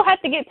 I still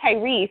have to get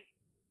Tyrese,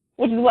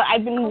 which is what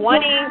I've been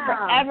wanting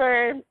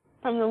forever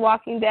from The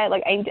Walking Dead.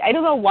 I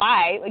don't know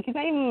why. He's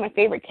not even my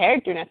favorite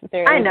character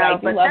necessarily. I know,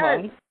 but I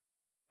love him.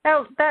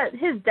 That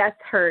his death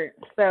hurt.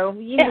 So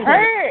it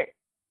hurt.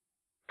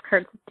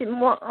 Hurts.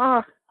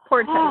 Oh,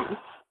 poor Tyrese.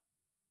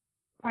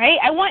 Right.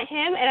 I want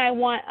him, and I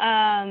want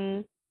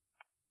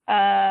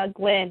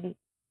Glenn.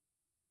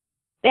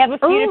 They have a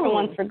few different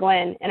ones for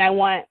Glenn, and I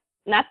want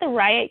not the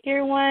Riot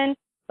Gear one,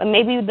 but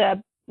maybe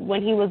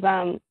when he was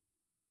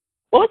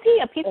what was he?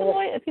 A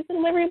pizza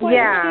delivery boy?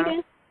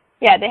 Yeah.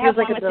 Yeah, they have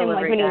one with him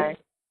when guy.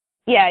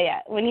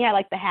 when he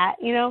had the hat,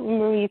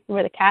 remember when he used to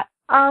wear the cap?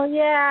 Oh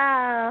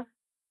yeah.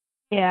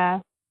 Yeah.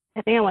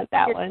 I think I want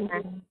that one.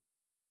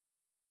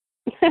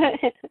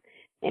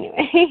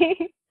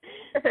 Anyway.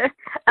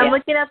 I'm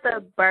looking at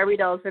the Barbie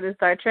dolls for the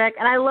Star Trek,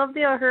 and I love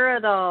the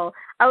Uhura doll.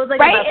 I was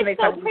about to make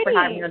fun of you for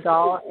having a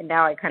doll, and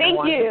now I kind of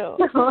want it.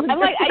 Thank you.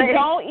 I'm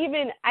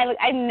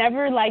I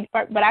never liked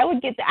Barbie, but I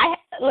would get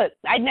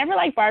I never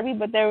liked Barbie,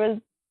 but there was,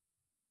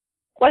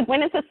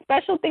 when it's a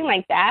special thing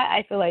like that,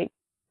 I feel like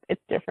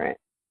it's different.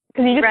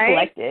 Because you just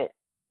collect it,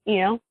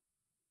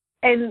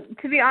 And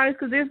to be honest,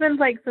 because there's been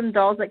like some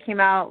dolls that came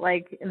out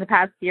like in the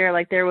past year,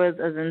 like there was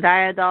a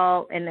Zendaya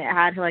doll and it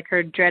had like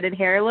her dreaded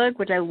hair look,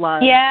 which I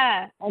love.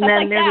 Yeah, and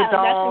then like there's that. a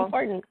doll. That's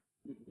important.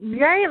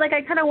 Right, like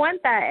I kind of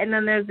want that. And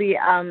then there's the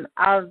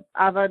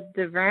Ava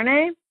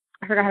DuVernay.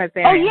 I forgot how to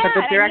say Oh her name, yeah, but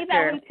the director. I need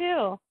that one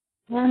too.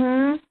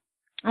 Mhm.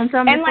 And so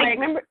I'm and just like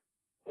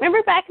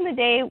remember back in the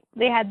day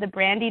they had the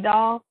Brandy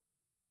doll.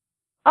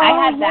 Oh,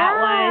 I had yeah. that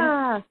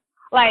one.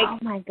 Like, oh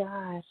my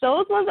gosh,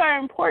 those ones are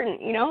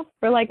important, you know,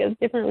 for like a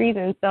different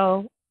reason.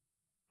 So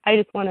I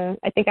think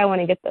I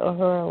want to get the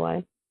Uhura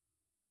one.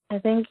 I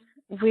think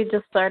we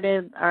just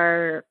started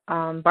our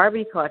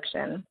Barbie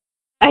collection.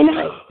 I know.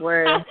 Like,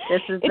 where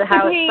this is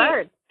how it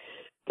starts.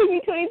 It took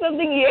me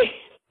 20-something years.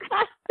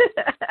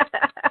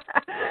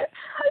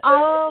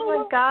 Oh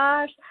my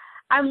gosh.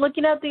 I'm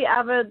looking at the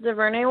Ava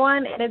DuVernay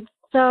one, and it's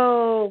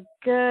so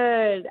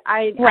good.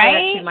 I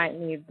actually might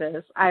need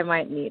this. I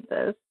might need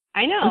this.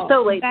 I know. I'm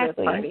so late exactly.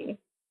 to this party.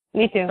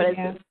 Me too. But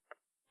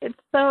it's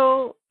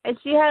so, and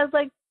she has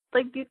like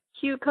these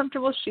cute,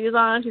 comfortable shoes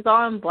on. She's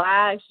all in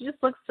black. She just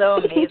looks so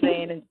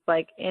amazing and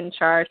like in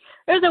charge.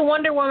 There's a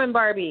Wonder Woman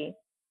Barbie.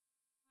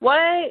 What?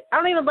 I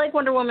don't even like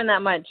Wonder Woman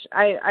that much.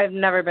 I'm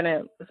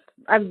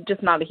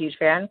just not a huge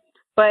fan.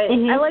 But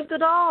I like the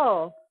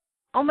doll.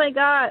 Oh my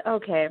God.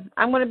 Okay.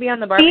 I'm going to be on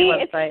the Barbie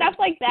website. It's stuff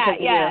like that.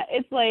 Yeah.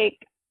 It's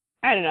like,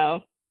 I don't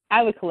know.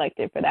 I would collect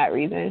it for that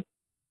reason.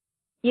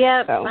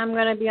 Yep. So. I'm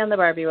going to be on the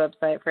Barbie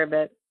website for a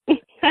bit.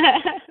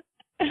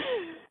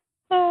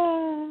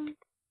 Oh,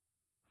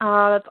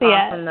 that's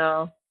awesome,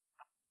 though.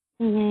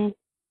 Mhm.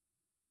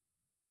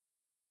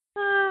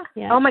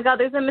 Oh my God,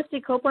 there's a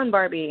Misty Copeland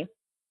Barbie.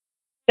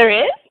 There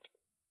is?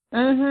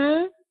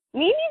 Mhm.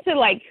 We need to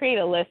like create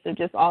a list of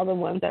just all the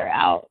ones that are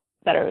out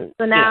that are.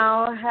 So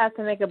now I have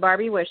to make a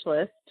Barbie wish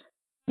list.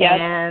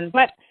 Yeah.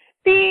 But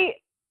see,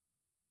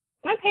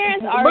 my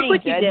parents already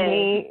judge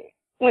me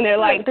when they're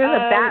like, "There's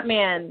a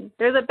Batman.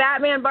 There's a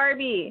Batman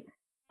Barbie.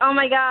 Oh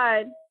my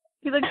God,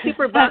 he looks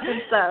super buff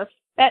and stuff."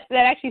 That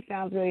actually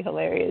sounds really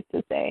hilarious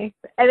to say.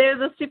 And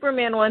there's a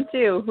Superman one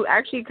too, who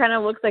actually kind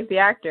of looks like the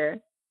actor.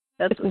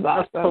 That's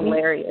awesome.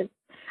 Hilarious.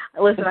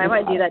 Listen, I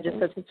might do that just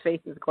because his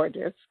face is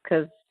gorgeous.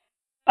 Cause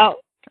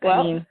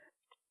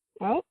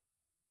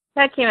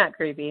that came out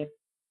creepy.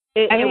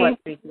 It was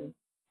creepy.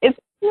 You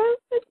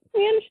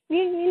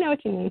know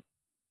what you mean.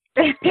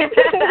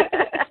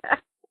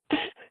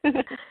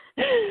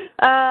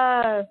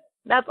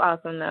 That's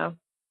awesome though.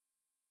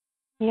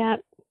 Yeah.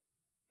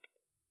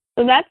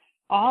 So that's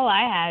all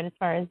I had as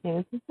far as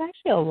news. It's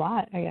actually a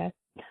lot, I guess.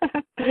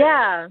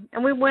 Yeah,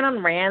 and we went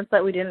on rants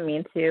that we didn't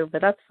mean to,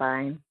 but that's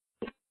fine.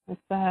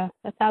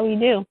 That's how we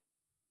do.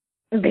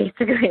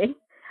 Basically.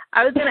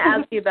 I was going to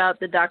ask you about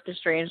the Doctor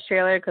Strange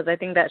trailer because I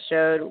think that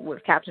showed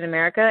with Captain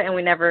America, and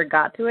we never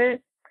got to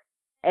it.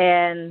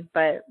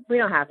 But we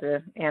don't have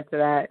to answer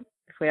that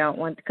if we don't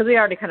want to, because we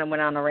already kind of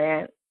went on a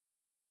rant.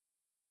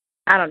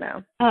 I don't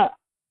know.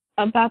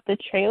 About the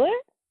trailer?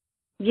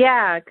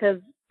 Yeah,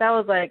 because that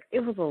was like, it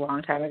was a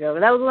long time ago. But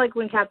that was like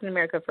when Captain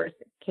America first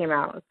came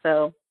out.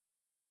 So,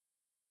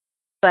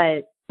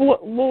 but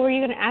what were you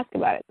going to ask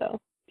about it though?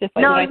 Just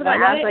like no, I was going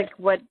to ask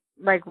what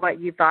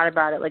you thought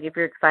about it. Like if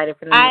you're excited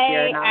for the movie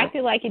or not. I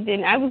acted like it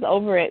didn't. I was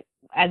over it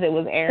as it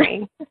was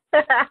airing.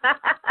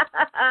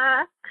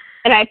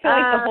 And I feel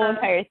like the whole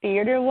entire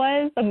theater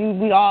was. I mean,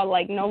 we all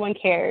like no one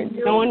cared.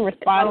 No one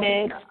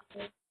responded.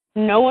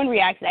 No one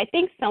reacted. I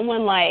think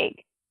someone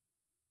like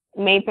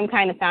made some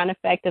kind of sound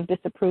effect of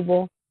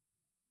disapproval.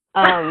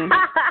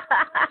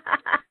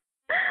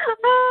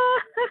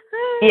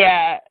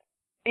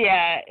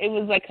 Yeah, it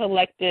was like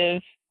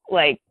collective,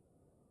 like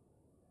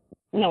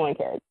no one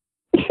cared.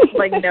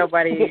 Like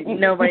nobody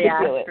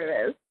asked for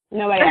this.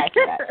 Nobody asked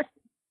for that.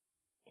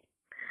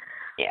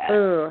 Yeah.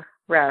 Ooh,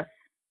 rough.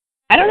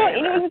 I don't know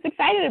anyone who's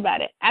excited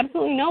about it.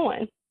 Absolutely no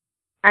one.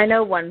 I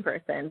know one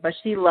person, but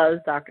she loves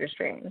Doctor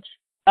Strange.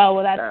 Oh,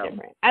 well, that's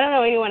different. I don't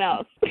know anyone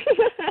else.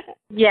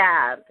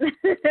 Yeah.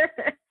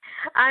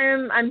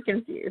 I'm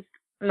confused.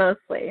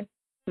 Mostly.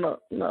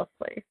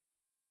 Mostly.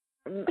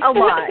 A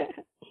lot.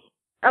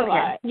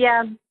 Okay.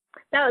 Yeah.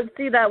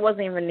 That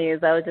wasn't even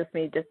news. That was just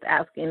me just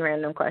asking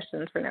random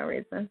questions for no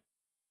reason.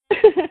 But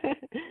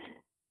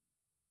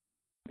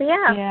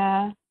yeah.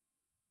 Yeah.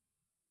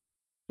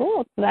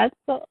 Cool. So that's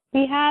what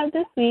we have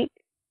this week.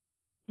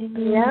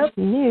 Yep.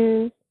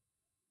 News.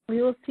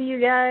 We will see you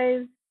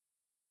guys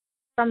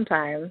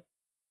sometime.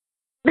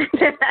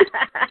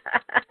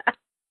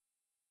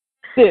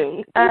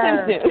 Soon.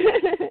 Sometime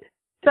soon.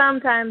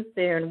 Sometime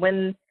soon.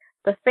 When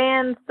the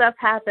fan stuff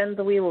happens,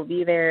 we will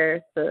be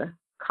there to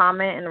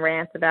comment and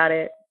rant about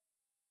it.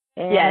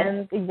 And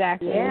yes,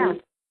 exactly. Yeah.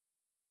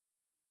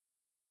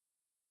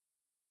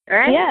 All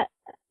right. Yeah.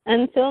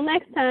 Until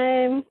next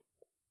time.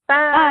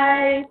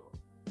 Bye.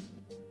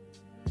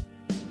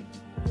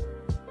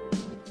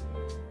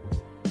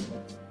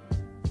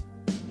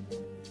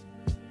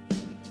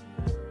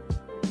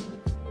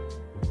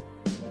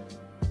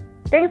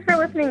 Thanks for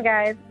listening,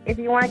 guys. If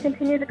you want to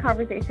continue the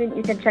conversation,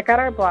 you can check out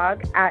our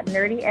blog at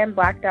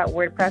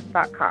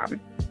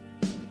nerdyandblack.wordpress.com.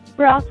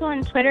 We're also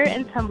on Twitter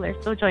and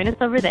Tumblr, so join us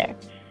over there.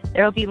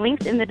 There will be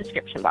links in the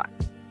description box.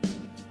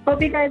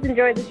 Hope you guys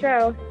enjoyed the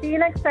show. See you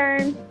next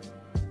time.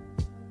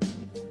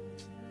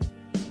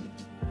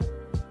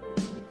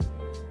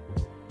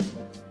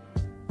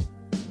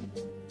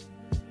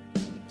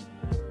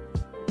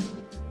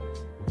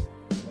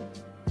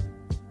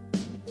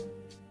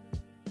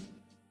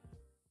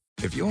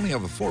 If you only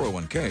have a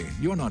 401k,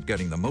 you're not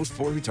getting the most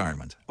for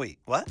retirement. Wait,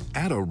 what?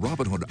 Add a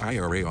Robinhood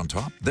IRA on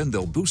top, then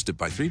they'll boost it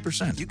by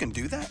 3%. You can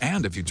do that?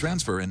 And if you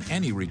transfer in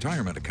any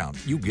retirement account,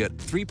 you get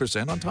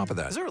 3% on top of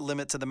that. Is there a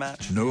limit to the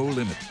match? No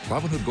limit.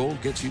 Robinhood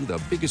Gold gets you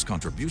the biggest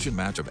contribution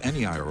match of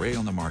any IRA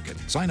on the market.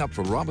 Sign up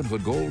for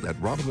Robinhood Gold at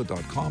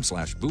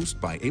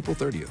Robinhood.com/boost by April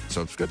 30th.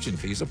 Subscription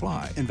fees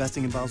apply.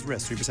 Investing involves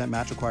risk. 3%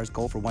 match requires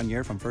gold for 1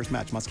 year from first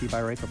match. Must keep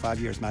IRA for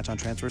 5 years. Match on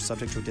transfers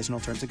subject to additional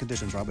terms and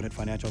conditions. Robinhood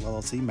Financial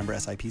LLC. Member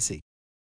SIPC.